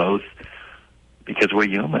space for both, because we're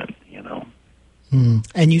human,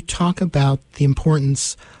 And you talk about the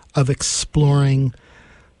importance of exploring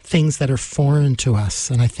things that are foreign to us,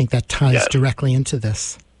 and I think that ties directly into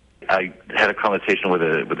this. I had a conversation with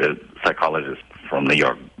a psychologist from New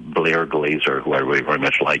York, Blair Glazer, who I really very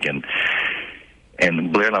much like, and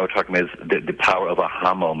Blair and I were talking about the power of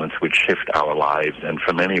aha moments which shift our lives. And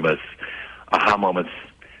for many of us, aha moments,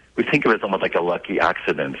 we think of it as almost like a lucky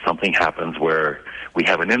accident. Something happens where we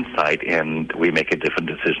have an insight and we make a different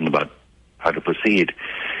decision about how to proceed.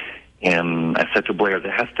 And I said to Blair,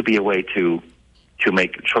 there has to be a way to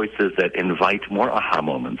make choices that invite more aha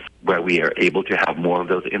moments, where we are able to have more of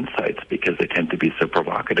those insights, because they tend to be so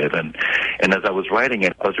provocative. And as I was writing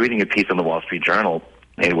it, I was reading a piece in the Wall Street Journal,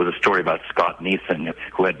 and it was a story about Scott Neeson,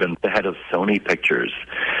 who had been the head of Sony Pictures.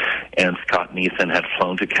 And Scott Neeson had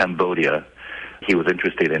flown to Cambodia. He was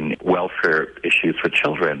interested in welfare issues for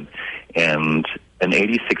children. And an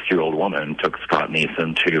 86-year-old woman took Scott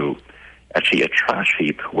Neeson to actually a trash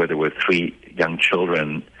heap where there were 3 young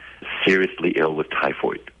children seriously ill with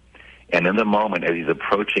typhoid. And in the moment, as he's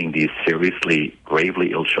approaching these seriously,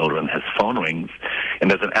 gravely ill children, his phone rings,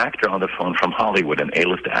 and there's an actor on the phone from Hollywood, an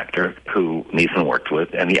A-list actor who Neeson worked with,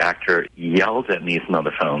 and the actor yells at Neeson on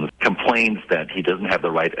the phone, complains that he doesn't have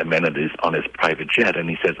the right amenities on his private jet, and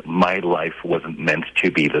he says, "My life wasn't meant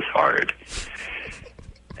to be this hard."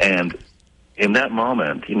 And in that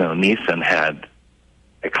moment, Neeson had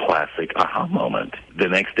a classic aha moment. The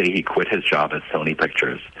next day, he quit his job at Sony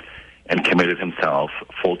Pictures and committed himself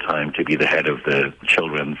full-time to be the head of the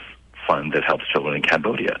children's fund that helps children in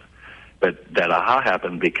Cambodia. But that aha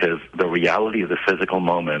happened because the reality of the physical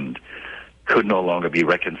moment could no longer be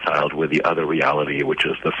reconciled with the other reality, which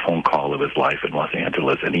is the phone call of his life in Los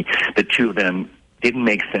Angeles. And the two of them didn't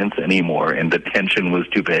make sense anymore, and the tension was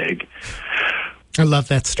too big. I love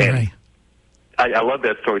that story. I love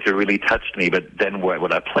that story. It really touched me. But then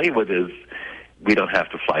what I play with is we don't have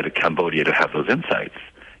to fly to Cambodia to have those insights.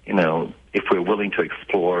 If we're willing to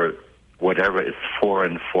explore whatever is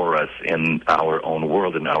foreign for us in our own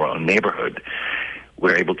world, in our own neighborhood,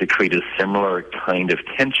 we're able to create a similar kind of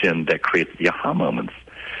tension that creates the aha moments.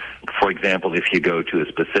 For example, if you go to a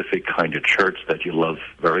specific kind of church that you love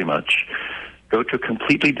very much, go to a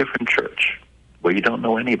completely different church where you don't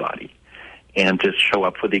know anybody and just show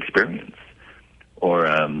up for the experience. Or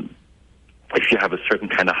if you have a certain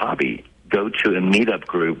kind of hobby, go to a meetup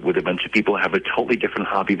group with a bunch of people who have a totally different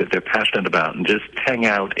hobby that they're passionate about, and just hang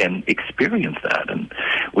out and experience that. And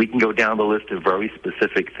we can go down the list of very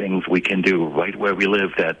specific things we can do right where we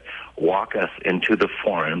live that walk us into the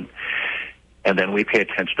foreign, and then we pay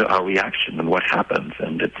attention to our reaction and what happens.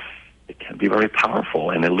 And it can be very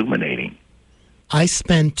powerful and illuminating. I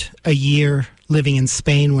spent a year living in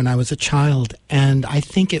Spain when I was a child, and I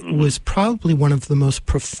think it was probably one of the most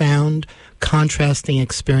profound, contrasting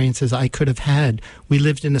experiences I could have had. We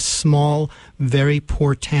lived in a small, very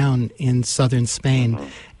poor town in southern Spain,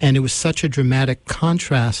 and it was such a dramatic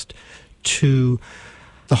contrast to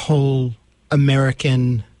the whole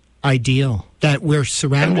American ideal that we're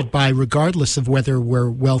surrounded by regardless of whether we're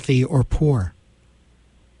wealthy or poor.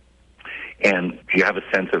 And do you have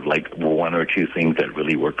a sense of one or two things that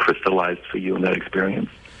really were crystallized for you in that experience,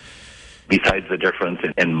 besides the difference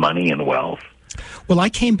in money and wealth? Well, I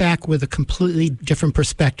came back with a completely different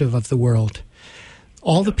perspective of the world.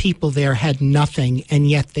 All the people there had nothing, and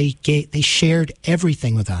yet they shared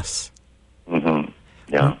everything with us. Mm-hmm.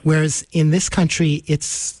 Yeah. Whereas in this country,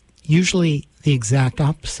 it's usually the exact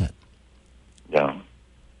opposite. Yeah.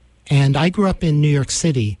 And I grew up in New York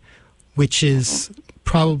City, which is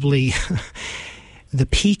probably the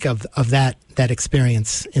peak of that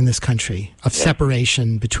experience in this country, of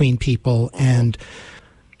separation between people and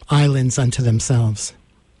islands unto themselves.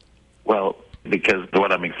 Well, because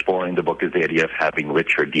what I'm exploring in the book is the idea of having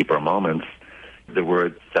richer, deeper moments. The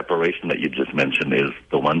word separation that you just mentioned is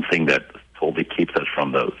the one thing that totally keeps us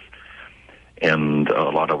from those. And a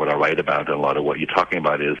lot of what I write about and a lot of what you're talking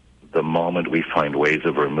about is the moment we find ways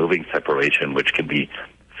of removing separation, which can be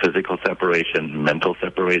physical separation, mental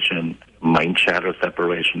separation, mind chatter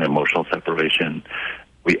separation, emotional separation,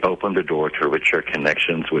 we open the door to richer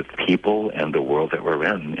connections with people and the world that we're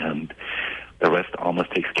in, and the rest almost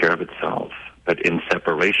takes care of itself. But in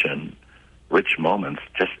separation, rich moments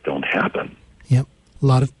just don't happen. Yep. A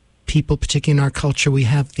lot of people, particularly in our culture, we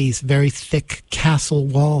have these very thick castle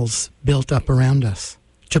walls built up around us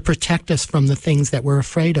to protect us from the things that we're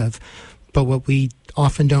afraid of. But what we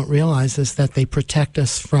often don't realize is that they protect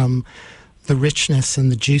us from the richness and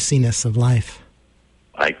the juiciness of life.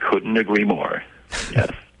 I couldn't agree more. Yes.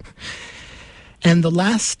 And the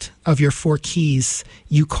last of your 4 keys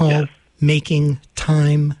you call making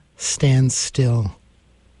time stand still.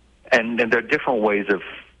 And there are different ways of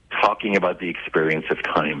talking about the experience of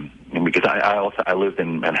time. And because I lived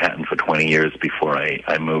in Manhattan for 20 years before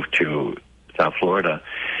I moved to South Florida,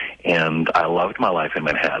 and I loved my life in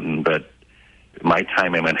Manhattan, but my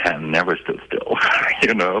time in Manhattan never stood still,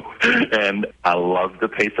 and I love the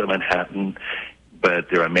pace of Manhattan, but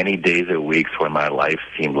there are many days or weeks when my life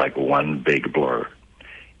seemed like one big blur.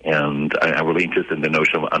 And I'm really interested in the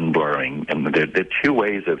notion of unblurring. And there are 2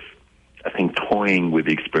 ways of I think, toying with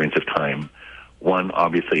the experience of time. One,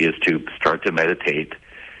 obviously, is to start to meditate.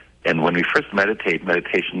 And when we first meditate,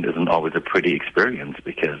 meditation isn't always a pretty experience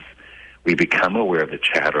because we become aware of the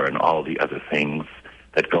chatter and all the other things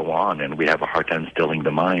that go on, and we have a hard time stilling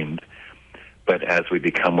the mind. But as we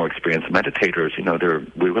become more experienced meditators,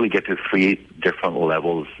 we really get to 3 different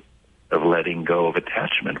levels of letting go of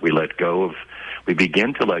attachment. We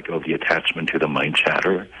begin to let go of the attachment to the mind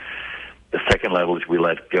chatter. The second level is we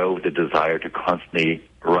let go of the desire to constantly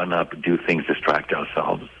run up, do things, distract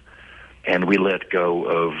ourselves. And we begin to let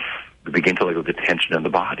go of the tension in the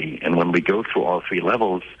body. And when we go through all 3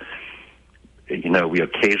 levels, we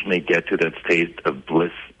occasionally get to that state of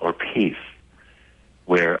bliss or peace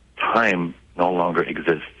where time no longer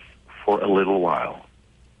exists for a little while,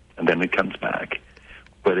 and then it comes back.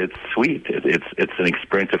 But it's sweet. It's an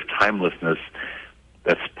experience of timelessness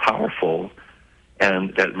that's powerful,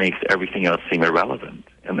 and that makes everything else seem irrelevant.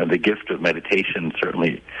 And then the gift of meditation,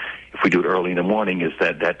 certainly, if we do it early in the morning, is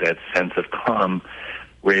that sense of calm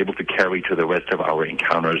we're able to carry to the rest of our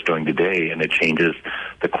encounters during the day, and it changes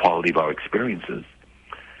the quality of our experiences.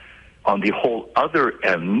 On the whole other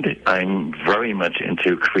end, I'm very much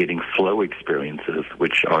into creating flow experiences,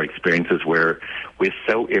 which are experiences where we're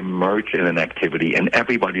so immersed in an activity, and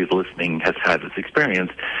everybody who's listening has had this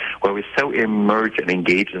experience, where we're so immersed and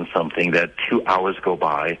engaged in something that 2 hours go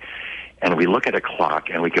by, and we look at a clock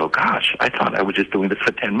and we go, gosh, I thought I was just doing this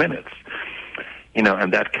for 10 minutes.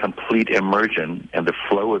 And that complete immersion and the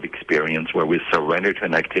flow of experience where we surrender to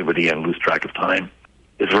an activity and lose track of time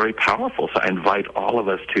is very powerful. So I invite all of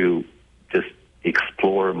us to just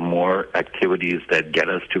explore more activities that get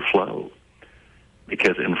us to flow.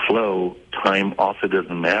 Because in flow, time also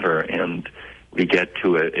doesn't matter, and we get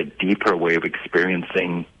to a deeper way of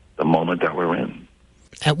experiencing the moment that we're in.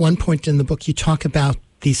 At one point in the book, you talk about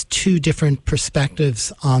these 2 different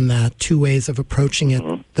perspectives on that, 2 ways of approaching it.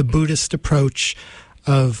 Mm-hmm. The Buddhist approach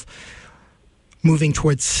of moving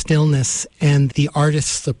towards stillness and the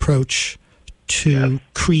artist's approach to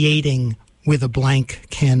creating with a blank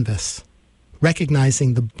canvas,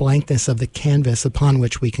 recognizing the blankness of the canvas upon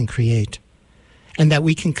which we can create, and that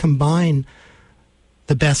we can combine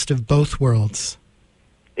the best of both worlds.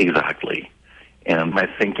 Exactly. And my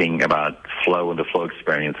thinking about flow and the flow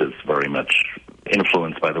experience is very much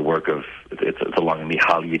influenced by the work of, it's along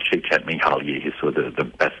Mihaly Csikszentmihalyi. He's sort of the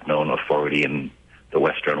best-known authority in the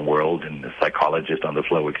Western world and a psychologist on the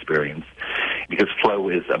flow experience. Because flow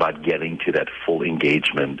is about getting to that full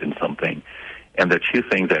engagement in something. And the 2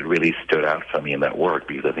 things that really stood out for me in that work,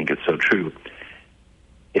 because I think it's so true,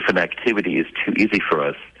 if an activity is too easy for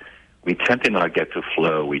us, we tend to not get to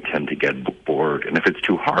flow, we tend to get bored. And if it's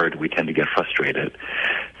too hard, we tend to get frustrated.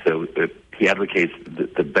 So he advocates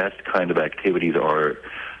the best kind of activities are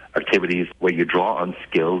activities where you draw on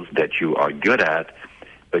skills that you are good at,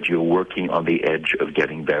 but you're working on the edge of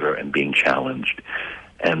getting better and being challenged.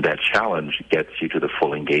 And that challenge gets you to the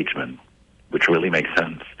full engagement, which really makes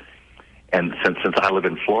sense. And since I live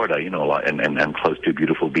in Florida, a lot, and I'm close to a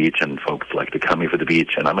beautiful beach, and folks like to come here for the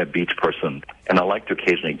beach, and I'm a beach person, and I like to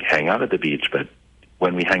occasionally hang out at the beach, but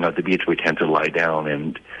when we hang out at the beach, we tend to lie down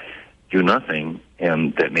and do nothing,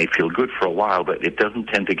 and that may feel good for a while, but it doesn't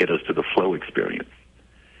tend to get us to the flow experience.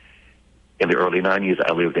 In the early 90s,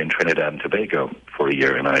 I lived in Trinidad and Tobago for a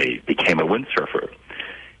year, and I became a windsurfer.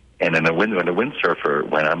 And when a windsurfer,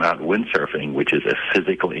 when I'm out windsurfing, which is a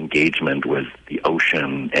physical engagement with the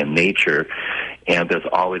ocean and nature, and there's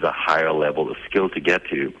always a higher level of skill to get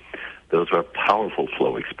to, those were powerful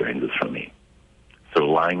flow experiences for me. So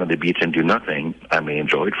lying on the beach and do nothing, I may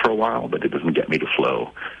enjoy it for a while, but it doesn't get me to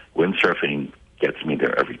flow. Windsurfing gets me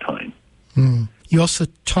there every time. Mm. You also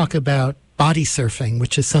talk about body surfing,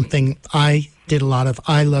 which is something I did a lot of.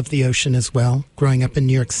 I love the ocean as well. Growing up in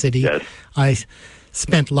New York City, yes. I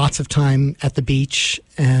spent lots of time at the beach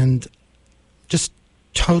and just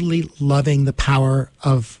totally loving the power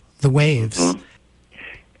of the waves. Mm-hmm.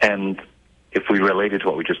 And if we relate it to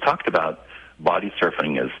what we just talked about, body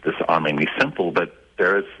surfing is disarmingly simple, but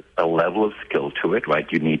there's a level of skill to it, right?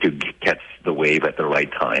 You need to catch the wave at the right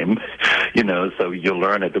time, so you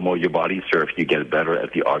learn that the more you body surf, you get better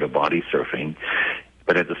at the art of body surfing.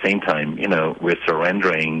 But at the same time, we're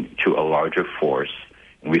surrendering to a larger force,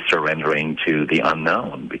 and we're surrendering to the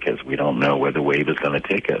unknown because we don't know where the wave is going to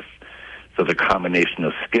take us. So the combination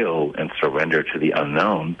of skill and surrender to the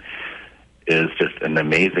unknown is just an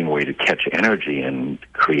amazing way to catch energy and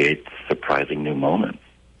create surprising new moments.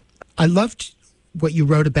 I loved what you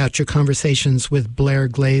wrote about your conversations with Blair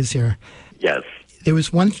Glazier. Yes. There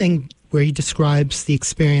was one thing where he describes the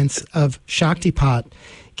experience of Shaktipat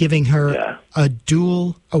giving her a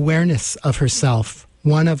dual awareness of herself,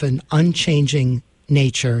 one of an unchanging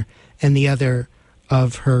nature and the other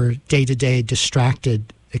of her day-to-day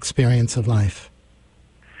distracted experience of life.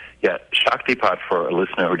 Yeah, Shaktipat, for a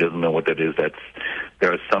listener who doesn't know what that is,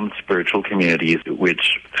 there are some spiritual communities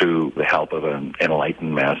which, through the help of an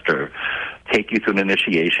enlightened master, take you through an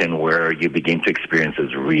initiation where you begin to experience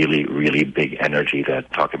this really, really big energy that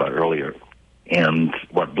I talked about earlier. And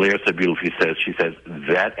what Blair so beautifully says, she says,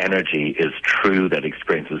 that energy is true, that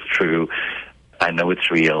experience is true. I know it's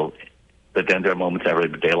real. But then there are moments in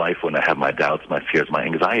everyday life when I have my doubts, my fears, my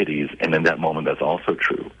anxieties, and in that moment that's also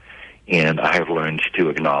true. And I have learned to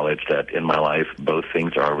acknowledge that in my life, both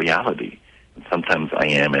things are a reality. And sometimes I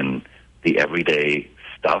am in the everyday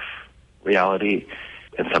stuff reality,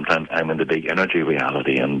 and sometimes I'm in the big energy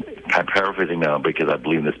reality. And I'm paraphrasing now because I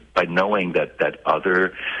believe this, by knowing that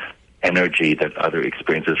other energy, that other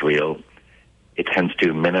experience is real, it tends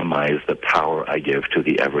to minimize the power I give to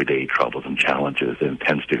the everyday troubles and challenges, and it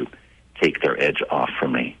tends to take their edge off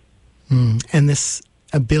from me. And this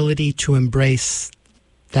ability to embrace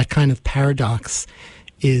that kind of paradox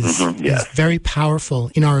is very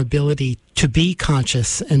powerful in our ability to be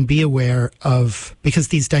conscious and be aware of, because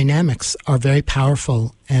these dynamics are very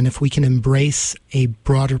powerful, and if we can embrace a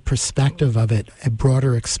broader perspective of it, a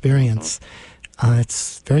broader experience,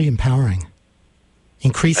 it's very empowering.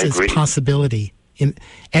 Increases possibility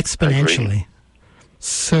exponentially.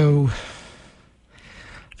 So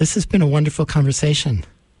this has been a wonderful conversation.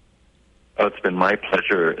 Oh, it's been my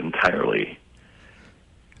pleasure entirely.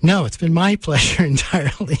 No, it's been my pleasure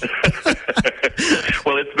entirely.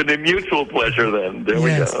 Well, it's been a mutual pleasure then. There we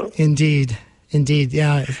go. Indeed.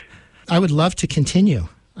 Yeah. I would love to continue.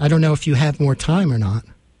 I don't know if you have more time or not.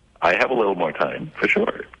 I have a little more time, for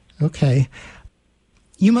sure. Okay.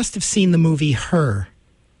 You must have seen the movie Her.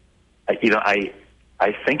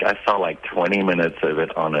 I think I saw like 20 minutes of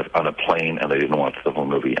it on a plane, and I didn't watch the whole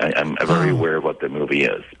movie. I'm very aware of what the movie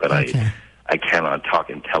is, but okay. I cannot talk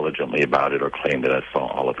intelligently about it or claim that I saw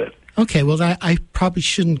all of it. Okay, well, I probably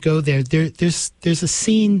shouldn't go there. There's a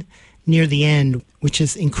scene near the end which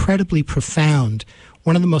is incredibly profound.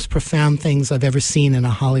 One of the most profound things I've ever seen in a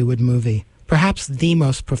Hollywood movie. Perhaps the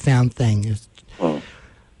most profound thing.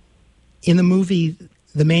 In the movie,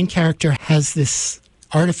 the main character has this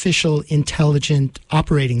artificial intelligent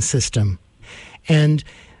operating system. And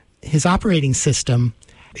his operating system,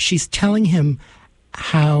 she's telling him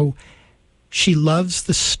how she loves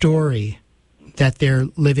the story that they're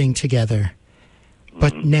living together.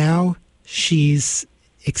 But now she's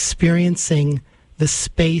experiencing the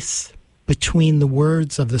space between the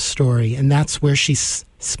words of the story, and that's where she's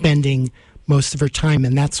spending most of her time,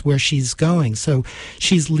 and that's where she's going. So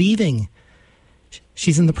she's leaving.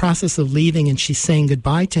 She's in the process of leaving, and she's saying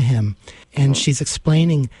goodbye to him, and she's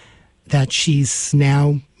explaining that she's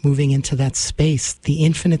now moving into that space, the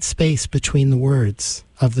infinite space between the words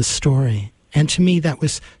of the story. And to me, that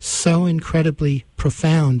was so incredibly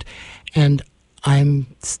profound, and I'm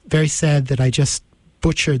very sad that I just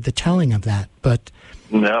butchered the telling of that. But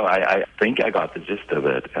no, I think I got the gist of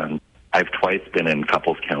it, and I've twice been in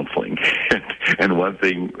couples counseling, and one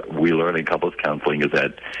thing we learn in couples counseling is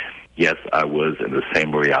that, yes, I was in the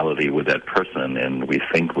same reality with that person, and we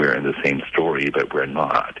think we're in the same story, but we're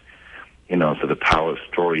not. So the power of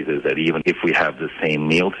stories is that even if we have the same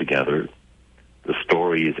meal together, the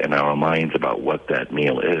stories in our minds about what that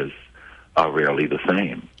meal is are rarely the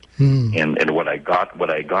same. And what I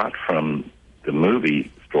got from the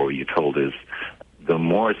movie story you told is the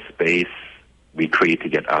more space we create to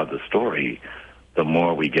get out of the story, the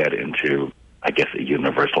more we get into, I guess, a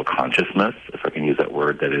universal consciousness, if I can use that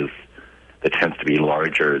word, that tends to be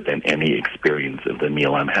larger than any experience of the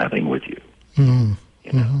meal I'm having with you.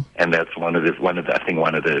 And that's one of the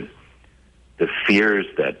fears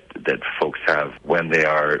that folks have when they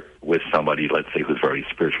are with somebody, let's say, who's very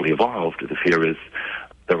spiritually evolved. The fear is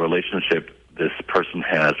the relationship this person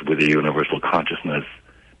has with the universal consciousness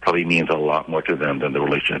probably means a lot more to them than the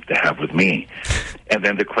relationship they have with me. And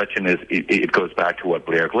then the question is, it goes back to what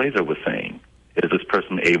Blair Glazer was saying. Is this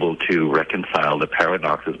person able to reconcile the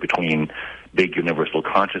paradoxes between big universal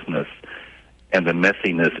consciousness and the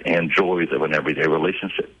messiness and joys of an everyday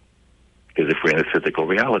relationship? Because if we're in a physical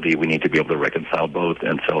reality, we need to be able to reconcile both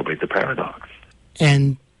and celebrate the paradox.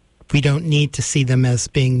 And we don't need to see them as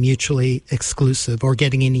being mutually exclusive or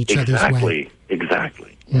getting in each other's way.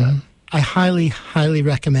 Exactly. Yeah. I highly, highly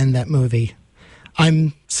recommend that movie.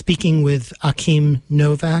 I'm speaking with Achim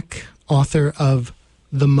Nowak, author of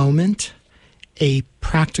The Moment, a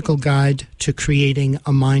practical guide to creating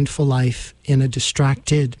a mindful life in a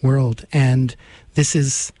distracted world. And this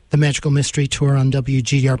is the Magical Mystery Tour on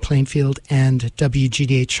WGDR Plainfield and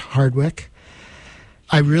WGDH Hardwick.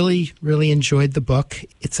 I really, really enjoyed the book.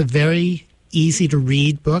 It's a very easy to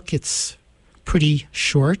read book. It's pretty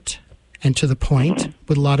short and to the point,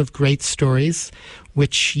 with a lot of great stories,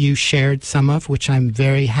 which you shared some of, which I'm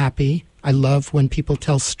very happy. I love when people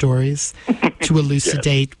tell stories to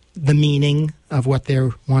elucidate the meaning of what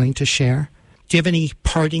they're wanting to share. Do you have any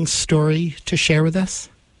parting story to share with us?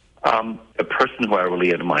 A person who I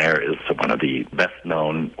really admire is one of the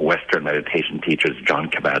best-known Western meditation teachers,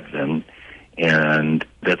 John Kabat-Zinn. And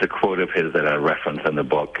there's a quote of his that I reference in the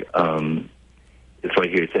book. It's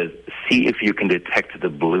right here. It says, "See if you can detect the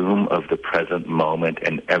bloom of the present moment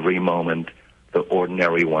and every moment, the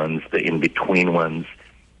ordinary ones, the in-between ones,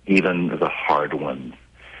 even the hard ones."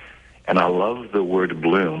 And I love the word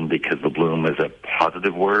bloom because the bloom is a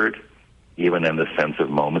positive word, even in the sense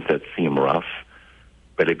of moments that seem rough.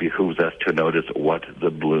 But it behooves us to notice what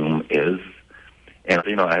the bloom is. And,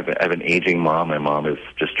 I have an aging mom. My mom has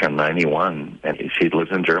just turned 91, and she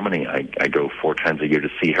lives in Germany. I go 4 times a year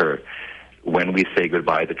to see her. When we say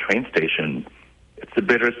goodbye at the train station, it's a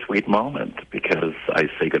bittersweet moment because I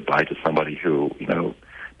say goodbye to somebody who,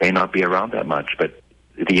 may not be around that much. But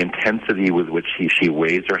the intensity with which she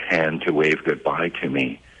waves her hand to wave goodbye to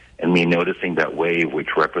me, and me noticing that wave,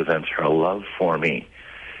 which represents her love for me,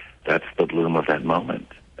 that's the bloom of that moment.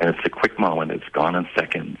 And it's a quick moment. It's gone in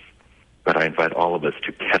seconds. But I invite all of us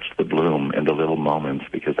to catch the bloom in the little moments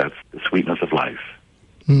because that's the sweetness of life.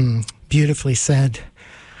 Beautifully said.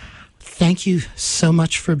 Thank you so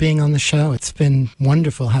much for being on the show. It's been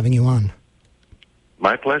wonderful having you on.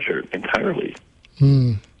 My pleasure, entirely.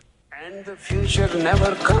 And the future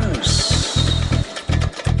never comes.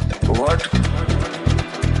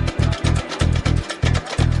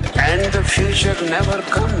 And the future never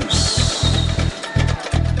comes.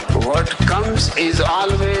 What comes is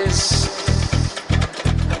always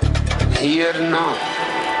here now.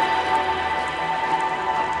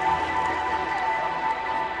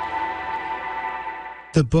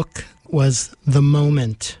 The book was The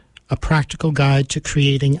Moment, a practical guide to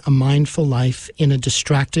creating a mindful life in a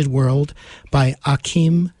distracted world by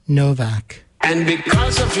Achim Nowak. And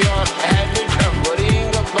because of your habit of worrying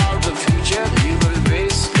about the future, you will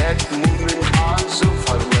waste that moment also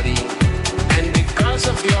for worrying. And because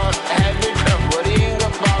of your habit of worrying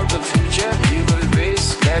about the future, you will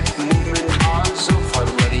waste that moment also for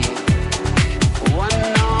worrying. One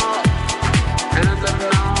now, another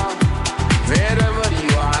now, wherever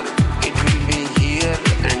you are, it will be here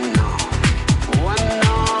and now. One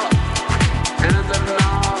now, another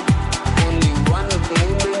now, only one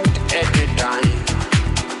moment at a time.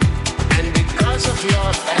 And because of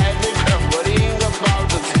your habit of worrying about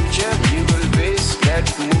the future, you will waste that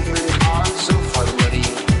moment also for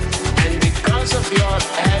worrying. And because of your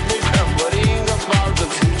habit of worrying about the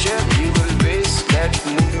future, you will waste that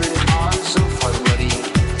moment also for worrying.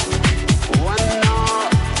 One now,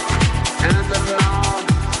 another now,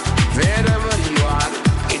 wherever you are,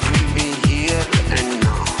 it will be here and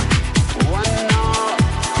now. One now,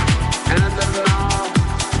 another now,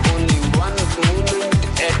 only one moment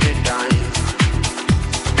at a time.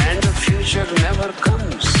 And the future never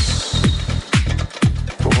comes.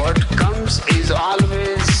 What comes is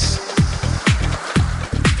always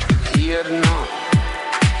here now.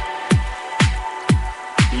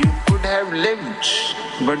 You could have lived,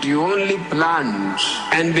 but you only planned.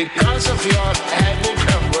 And because of your habit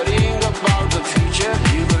of worrying about the future,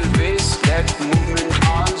 you will waste that moment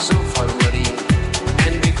also for worrying.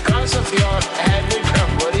 And because of your habit of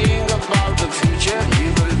worrying about the future, you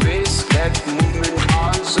will waste that moment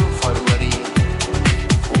also for worrying.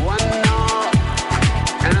 One now,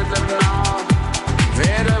 another now,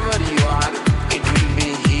 wherever you are, it will be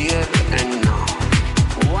here and now.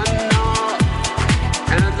 One now,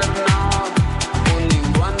 another now, only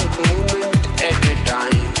one moment at a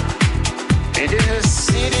time. It is a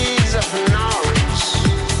series of nows.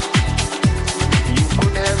 You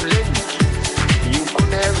could have lived, you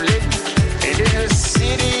could have lived. It is a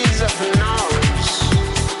series of nows.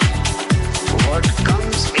 What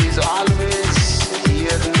comes is always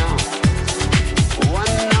here now.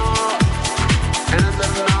 One now, another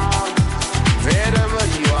now, wherever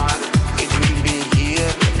you are, it will be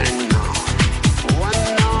here and now. One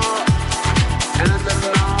now, another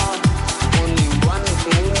now, only one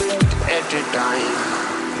moment at a time.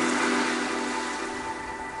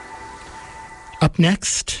 Up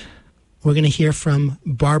next, we're going to hear from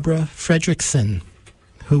Barbara Fredrickson,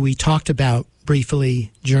 who we talked about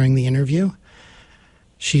briefly during the interview.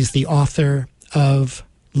 She's the author of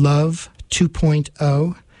Love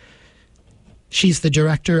 2.0. She's the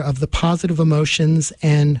director of the Positive Emotions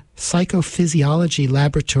and Psychophysiology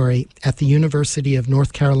Laboratory at the University of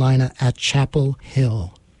North Carolina at Chapel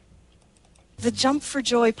Hill. The jump for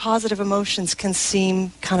joy positive emotions can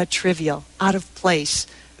seem kind of trivial, out of place,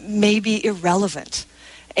 maybe irrelevant.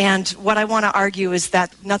 And what I want to argue is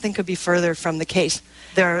that nothing could be further from the case.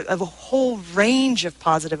 There are a whole range of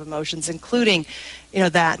positive emotions, including,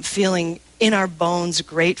 that feeling in our bones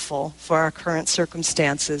grateful for our current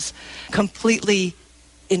circumstances, completely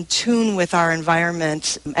in tune with our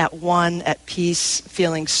environment, at one, at peace,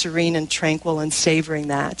 feeling serene and tranquil and savoring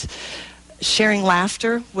that. Sharing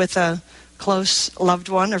laughter with a close loved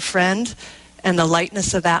one or friend and the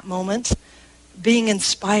lightness of that moment. Being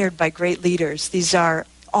inspired by great leaders. These are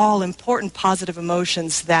all important positive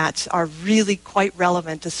emotions that are really quite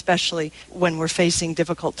relevant, especially when we're facing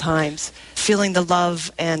difficult times. Feeling the love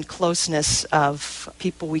and closeness of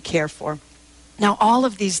people we care for. Now, all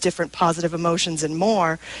of these different positive emotions and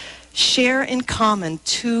more share in common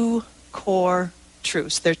two core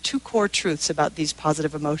truths. There are two core truths about these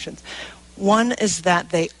positive emotions. One is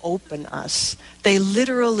that they open us. They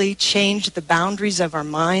literally change the boundaries of our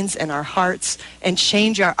minds and our hearts and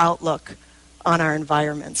change our outlook on our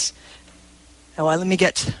environments. Now, let me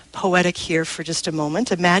get poetic here for just a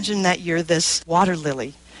moment. Imagine that you're this water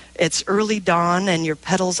lily. It's early dawn and your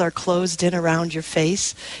petals are closed in around your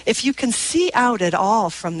face. If you can see out at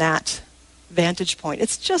all from that vantage point,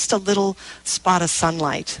 it's just a little spot of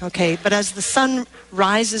sunlight, okay? But as the sun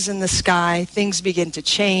rises in the sky, things begin to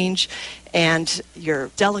change and your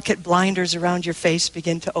delicate blinders around your face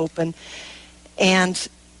begin to open. And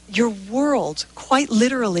your world quite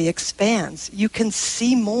literally expands. You can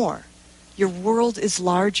see more. Your world is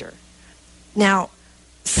larger. Now,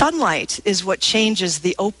 sunlight is what changes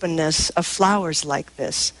the openness of flowers like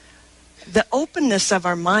this. The openness of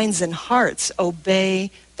our minds and hearts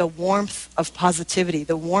obey the warmth of positivity,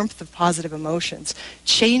 the warmth of positive emotions,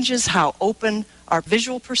 changes how open our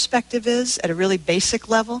visual perspective is at a really basic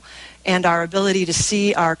level and our ability to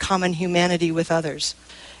see our common humanity with others.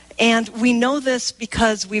 And we know this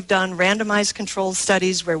because we've done randomized controlled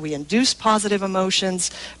studies where we induce positive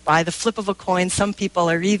emotions by the flip of a coin. Some people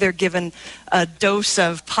are either given a dose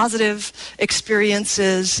of positive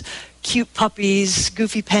experiences, cute puppies,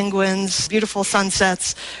 goofy penguins, beautiful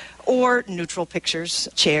sunsets, or neutral pictures,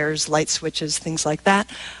 chairs, light switches, things like that.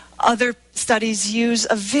 Other studies use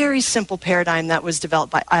a very simple paradigm that was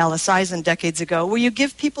developed by Alice Eisen decades ago, where you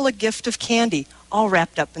give people a gift of candy, all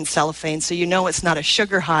wrapped up in cellophane, so you know it's not a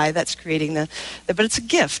sugar high that's creating but it's a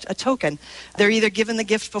gift, a token. They're either given the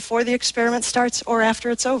gift before the experiment starts or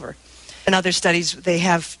after it's over. In other studies, they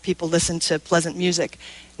have people listen to pleasant music.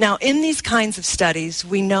 Now, in these kinds of studies,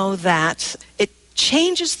 we know that it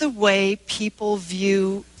changes the way people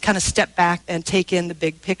view, kind of step back and take in the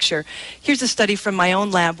big picture. Here's a study from my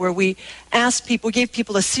own lab where we gave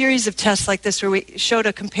people a series of tests like this where we showed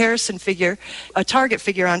a comparison figure, a target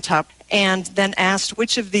figure on top, and then asked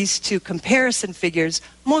which of these two comparison figures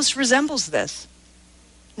most resembles this.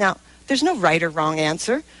 Now, there's no right or wrong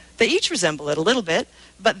answer. They each resemble it a little bit,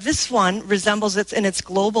 but this one resembles it in its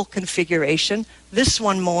global configuration, this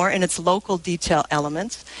one more in its local detail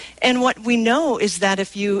elements. And what we know is that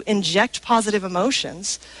if you inject positive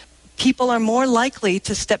emotions, people are more likely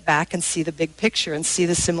to step back and see the big picture and see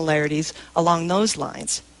the similarities along those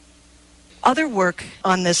lines. Other work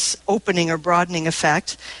on this opening or broadening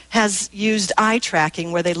effect has used eye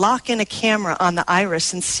tracking, where they lock in a camera on the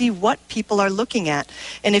iris and see what people are looking at.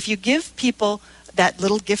 And if you give people that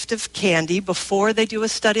little gift of candy before they do a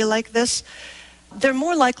study like this, they're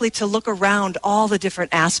more likely to look around all the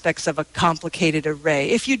different aspects of a complicated array.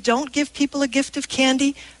 If you don't give people a gift of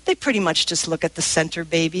candy, they pretty much just look at the center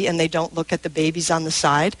baby and they don't look at the babies on the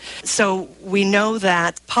side. So we know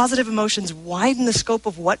that positive emotions widen the scope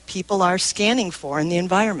of what people are scanning for in the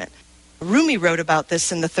environment. Rumi wrote about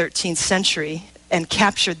this in the 13th century and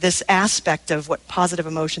captured this aspect of what positive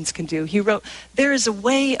emotions can do. He wrote, "There is a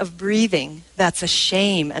way of breathing that's a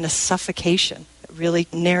shame and a suffocation." It really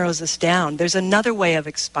narrows us down. There's another way of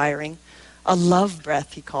expiring, a love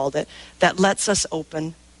breath, he called it, that lets us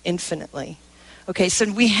open infinitely. Okay, so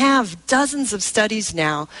we have dozens of studies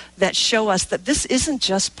now that show us that this isn't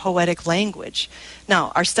just poetic language.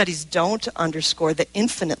 Now, our studies don't underscore the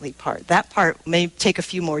infinitely part. That part may take a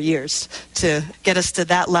few more years to get us to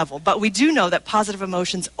that level. But we do know that positive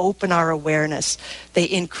emotions open our awareness. They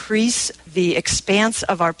increase the expanse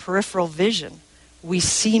of our peripheral vision. We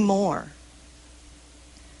see more.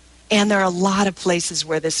 And there are a lot of places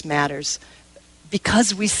where this matters.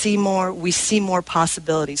 Because we see more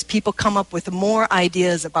possibilities. People come up with more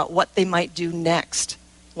ideas about what they might do next.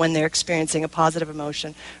 when they're experiencing a positive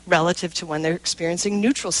emotion relative to when they're experiencing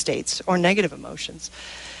neutral states or negative emotions.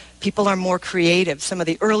 People are more creative. Some of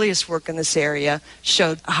the earliest work in this area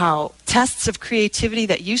showed how tests of creativity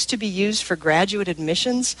that used to be used for graduate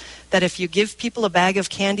admissions, that if you give people a bag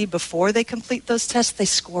of candy before they complete those tests, they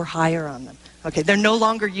score higher on them. Okay, they're no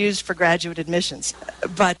longer used for graduate admissions,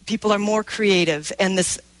 but people are more creative, and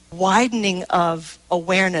this widening of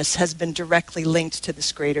awareness has been directly linked to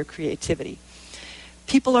this greater creativity.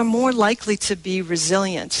 People are more likely to be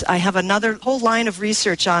resilient. I have another whole line of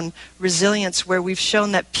research on resilience where we've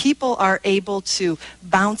shown that people are able to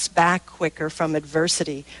bounce back quicker from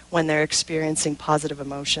adversity when they're experiencing positive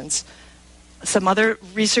emotions. Some other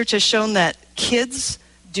research has shown that kids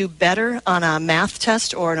do better on a math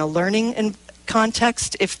test or in a learning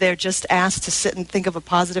context if they're just asked to sit and think of a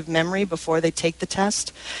positive memory before they take the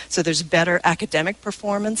test. So there's better academic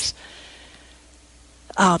performance.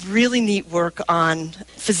 Really neat work on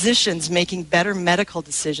physicians making better medical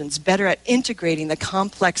decisions, better at integrating the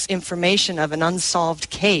complex information of an unsolved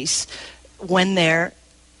case when they're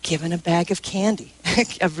given a bag of candy,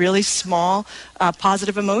 a really small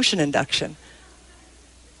positive emotion induction.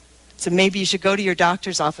 So maybe you should go to your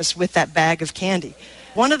doctor's office with that bag of candy.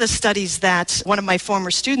 One of the studies that one of my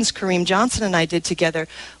former students, Kareem Johnson, and I did together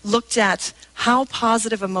looked at how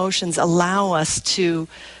positive emotions allow us to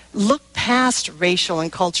look past racial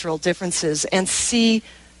and cultural differences and see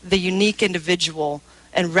the unique individual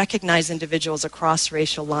and recognize individuals across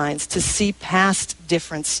racial lines, to see past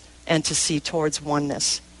difference and to see towards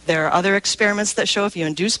oneness. There are other experiments that show if you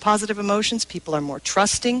induce positive emotions, people are more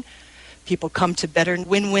trusting, people come to better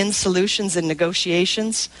win-win solutions in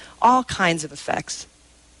negotiations, all kinds of effects.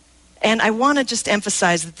 And I want to just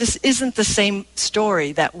emphasize that this isn't the same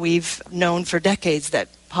story that we've known for decades, that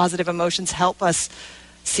positive emotions help us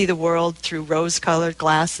see the world through rose-colored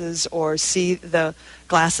glasses or see the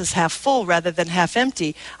glasses half full rather than half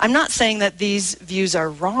empty. I'm not saying that these views are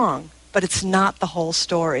wrong, but it's not the whole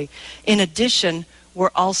story. In addition,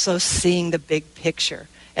 we're also seeing the big picture.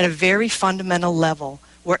 At a very fundamental level,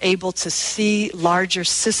 we're able to see larger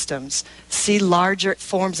systems, see larger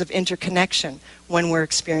forms of interconnection when we're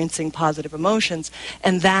experiencing positive emotions.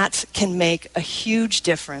 And that can make a huge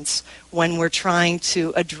difference when we're trying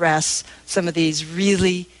to address some of these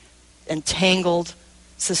really entangled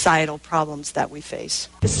societal problems that we face.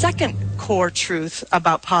 The second core truth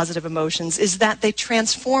about positive emotions is that they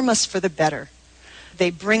transform us for the better.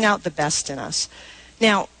 They bring out the best in us.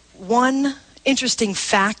 Now, one interesting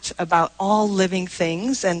fact about all living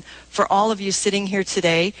things, and for all of you sitting here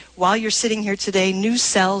today, while you're sitting here today, new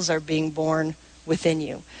cells are being born within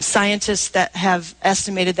you. Scientists that have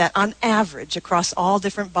estimated that on average across all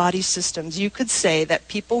different body systems, you could say that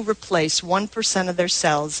people replace 1% of their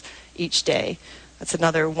cells each day. That's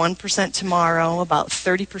another 1% tomorrow, about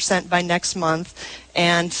 30% by next month,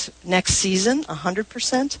 and next season,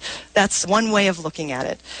 100%. That's one way of looking at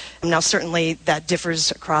it. Now, certainly that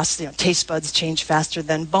differs across, taste buds change faster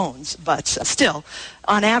than bones, but still,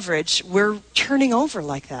 on average, we're turning over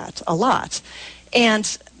like that a lot.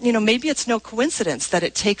 And, maybe it's no coincidence that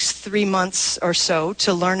it takes 3 months or so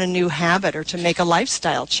to learn a new habit or to make a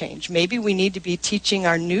lifestyle change. Maybe we need to be teaching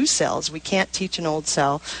our new cells. We can't teach an old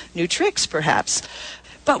cell new tricks, perhaps.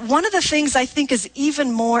 But one of the things I think is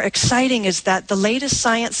even more exciting is that the latest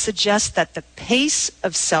science suggests that the pace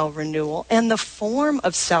of cell renewal and the form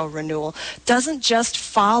of cell renewal doesn't just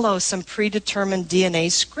follow some predetermined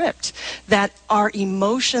DNA script, that our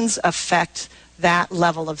emotions affect that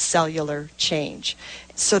level of cellular change.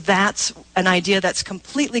 So that's an idea that's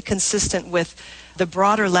completely consistent with the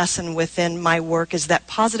broader lesson within my work, is that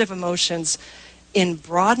positive emotions, in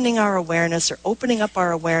broadening our awareness or opening up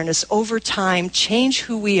our awareness over time, change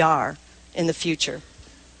who we are in the future.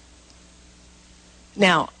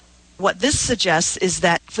 Now, what this suggests is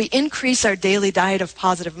that if we increase our daily diet of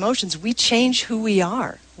positive emotions, we change who we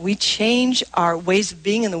are. We change our ways of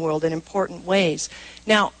being in the world in important ways.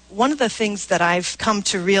 Now, one of the things that I've come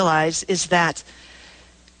to realize is that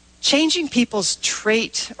changing people's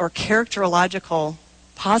trait or characterological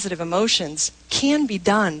positive emotions can be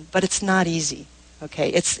done, but it's not easy. Okay,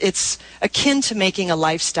 it's akin to making a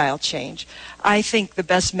lifestyle change. I think the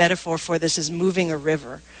best metaphor for this is moving a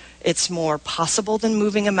river. It's more possible than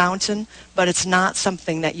moving a mountain, but it's not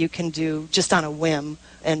something that you can do just on a whim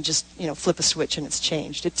and just, flip a switch and it's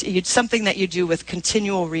changed. It's something that you do with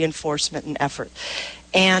continual reinforcement and effort.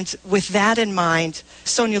 And with that in mind,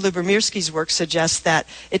 Sonia Lubomirski's work suggests that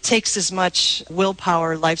it takes as much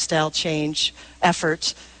willpower, lifestyle change,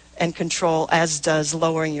 effort, and control as does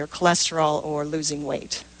lowering your cholesterol or losing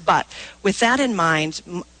weight. But with that in mind,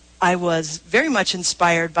 I was very much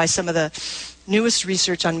inspired by some of the newest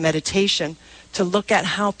research on meditation to look at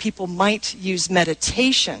how people might use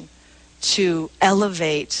meditation to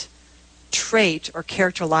elevate trait or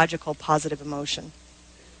characterological positive emotion.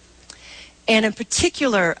 And in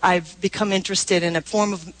particular, I've become interested in a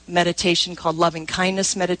form of meditation called loving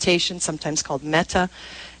kindness meditation, sometimes called metta.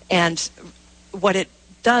 And what it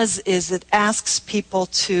does is it asks people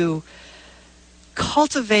to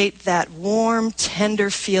cultivate that warm, tender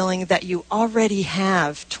feeling that you already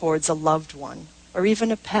have towards a loved one or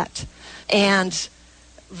even a pet, and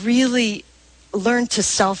really learn to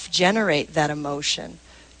self-generate that emotion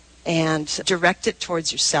and direct it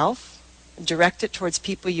towards yourself, direct it towards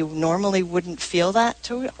people you normally wouldn't feel that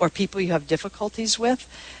to, or people you have difficulties with,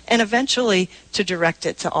 and eventually to direct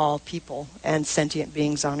it to all people and sentient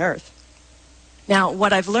beings on Earth. Now,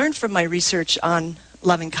 what I've learned from my research on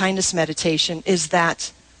loving kindness meditation is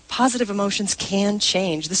that positive emotions can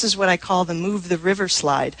change. This is what I call the move the river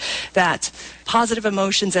slide, that positive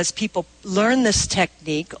emotions, as people learn this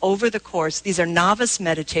technique over the course, these are novice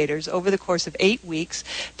meditators, over the course of 8 weeks,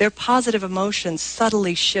 their positive emotions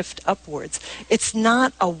subtly shift upwards. It's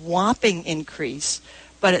not a whopping increase,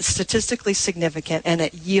 but it's statistically significant, and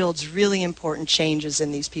it yields really important changes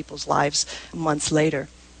in these people's lives months later.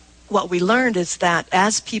 What we learned is that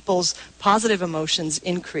as people's positive emotions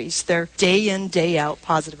increase, their day in, day out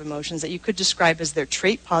positive emotions that you could describe as their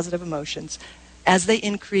trait positive emotions, as they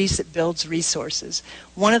increase, it builds resources.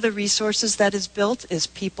 One of the resources that is built is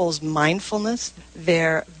people's mindfulness,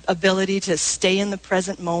 their ability to stay in the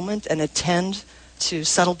present moment and attend to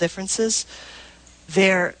subtle differences.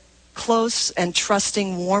 Their close and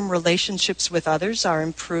trusting, warm relationships with others are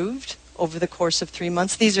improved over the course of 3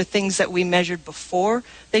 months. These are things that we measured before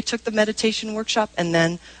they took the meditation workshop and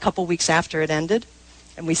then a couple weeks after it ended,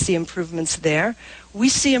 and we see improvements there. We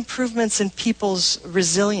see improvements in people's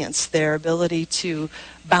resilience, their ability to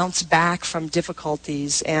bounce back from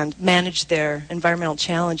difficulties and manage their environmental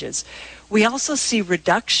challenges. We also see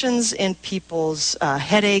reductions in people's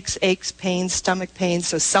headaches, aches, pains, stomach pains,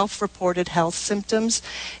 so self-reported health symptoms.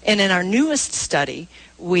 And in our newest study,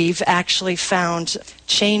 we've actually found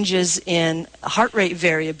changes in heart rate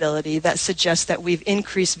variability that suggest that we've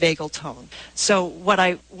increased vagal tone. So what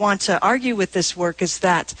I want to argue with this work is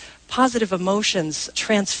that positive emotions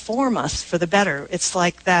transform us for the better. It's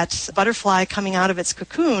like that butterfly coming out of its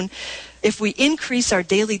cocoon. If we increase our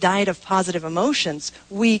daily diet of positive emotions,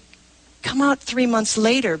 we come out 3 months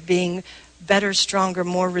later being better, stronger,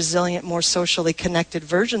 more resilient, more socially connected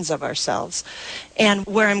versions of ourselves. And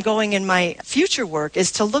where I'm going in my future work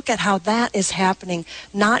is to look at how that is happening,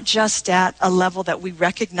 not just at a level that we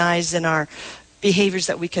recognize in our behaviors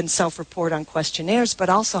that we can self-report on questionnaires, but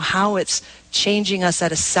also how it's changing us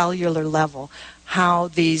at a cellular level, how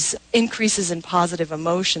these increases in positive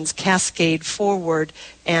emotions cascade forward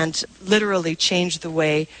and literally change the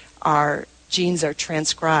way our genes are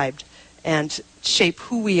transcribed and shape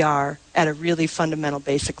who we are at a really fundamental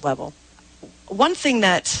basic level. One thing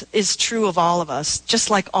that is true of all of us, just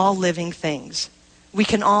like all living things, we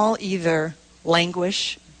can all either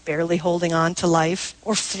languish, barely holding on to life,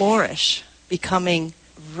 or flourish, becoming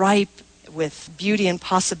ripe with beauty and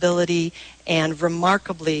possibility and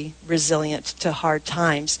remarkably resilient to hard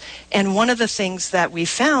times. And one of the things that we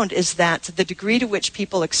found is that the degree to which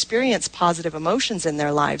people experience positive emotions in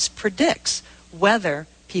their lives predicts whether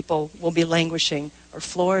people will be languishing or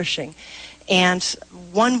flourishing. And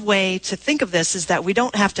one way to think of this is that we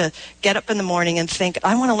don't have to get up in the morning and think,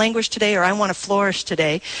 I want to languish today or I want to flourish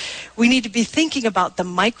today. We need to be thinking about the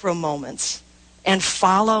micro moments and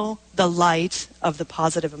follow the light of the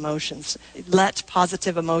positive emotions. Let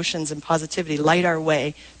positive emotions and positivity light our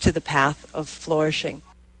way to the path of flourishing.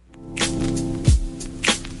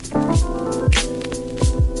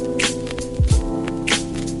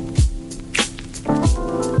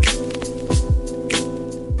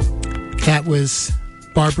 That was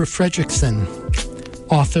Barbara Fredrickson,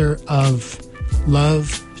 author of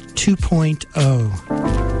Love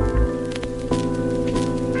 2.0.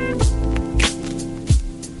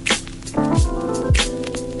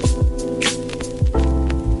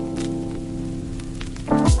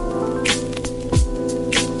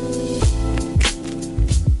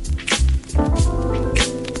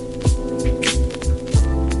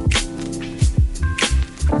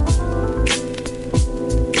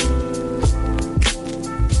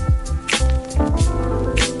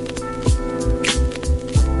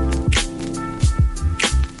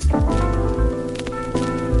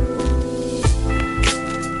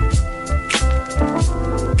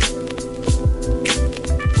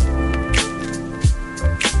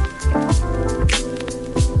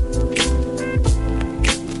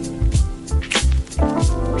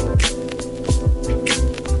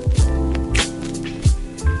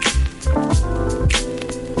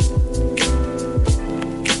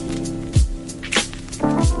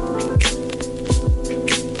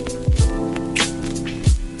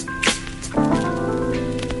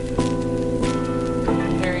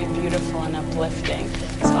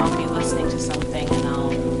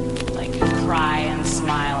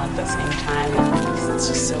 It's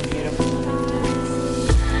just so beautiful.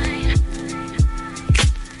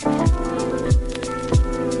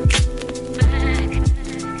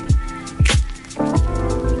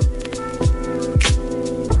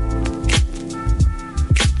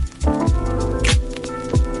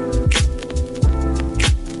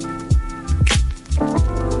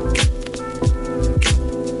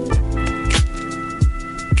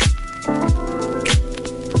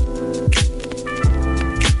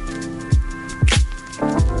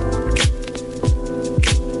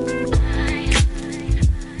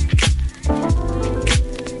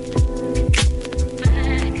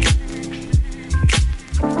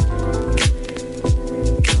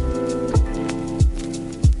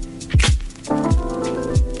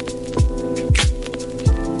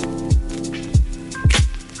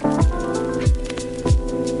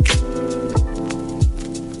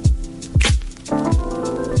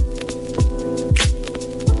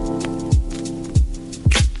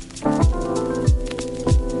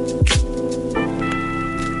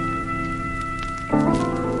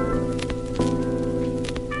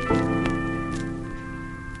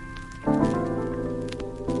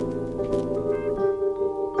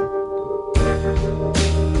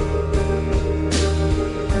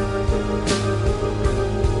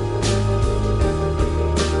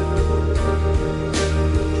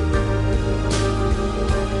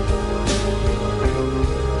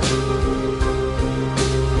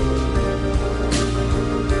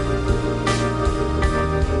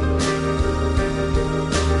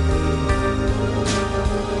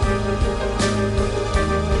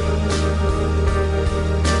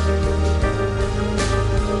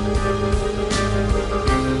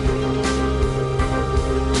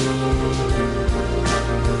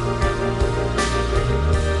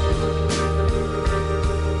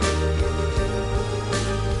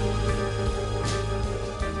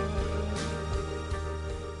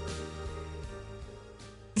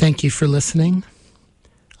 Thank you for listening.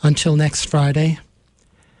 Until next Friday,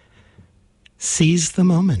 seize the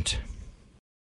moment.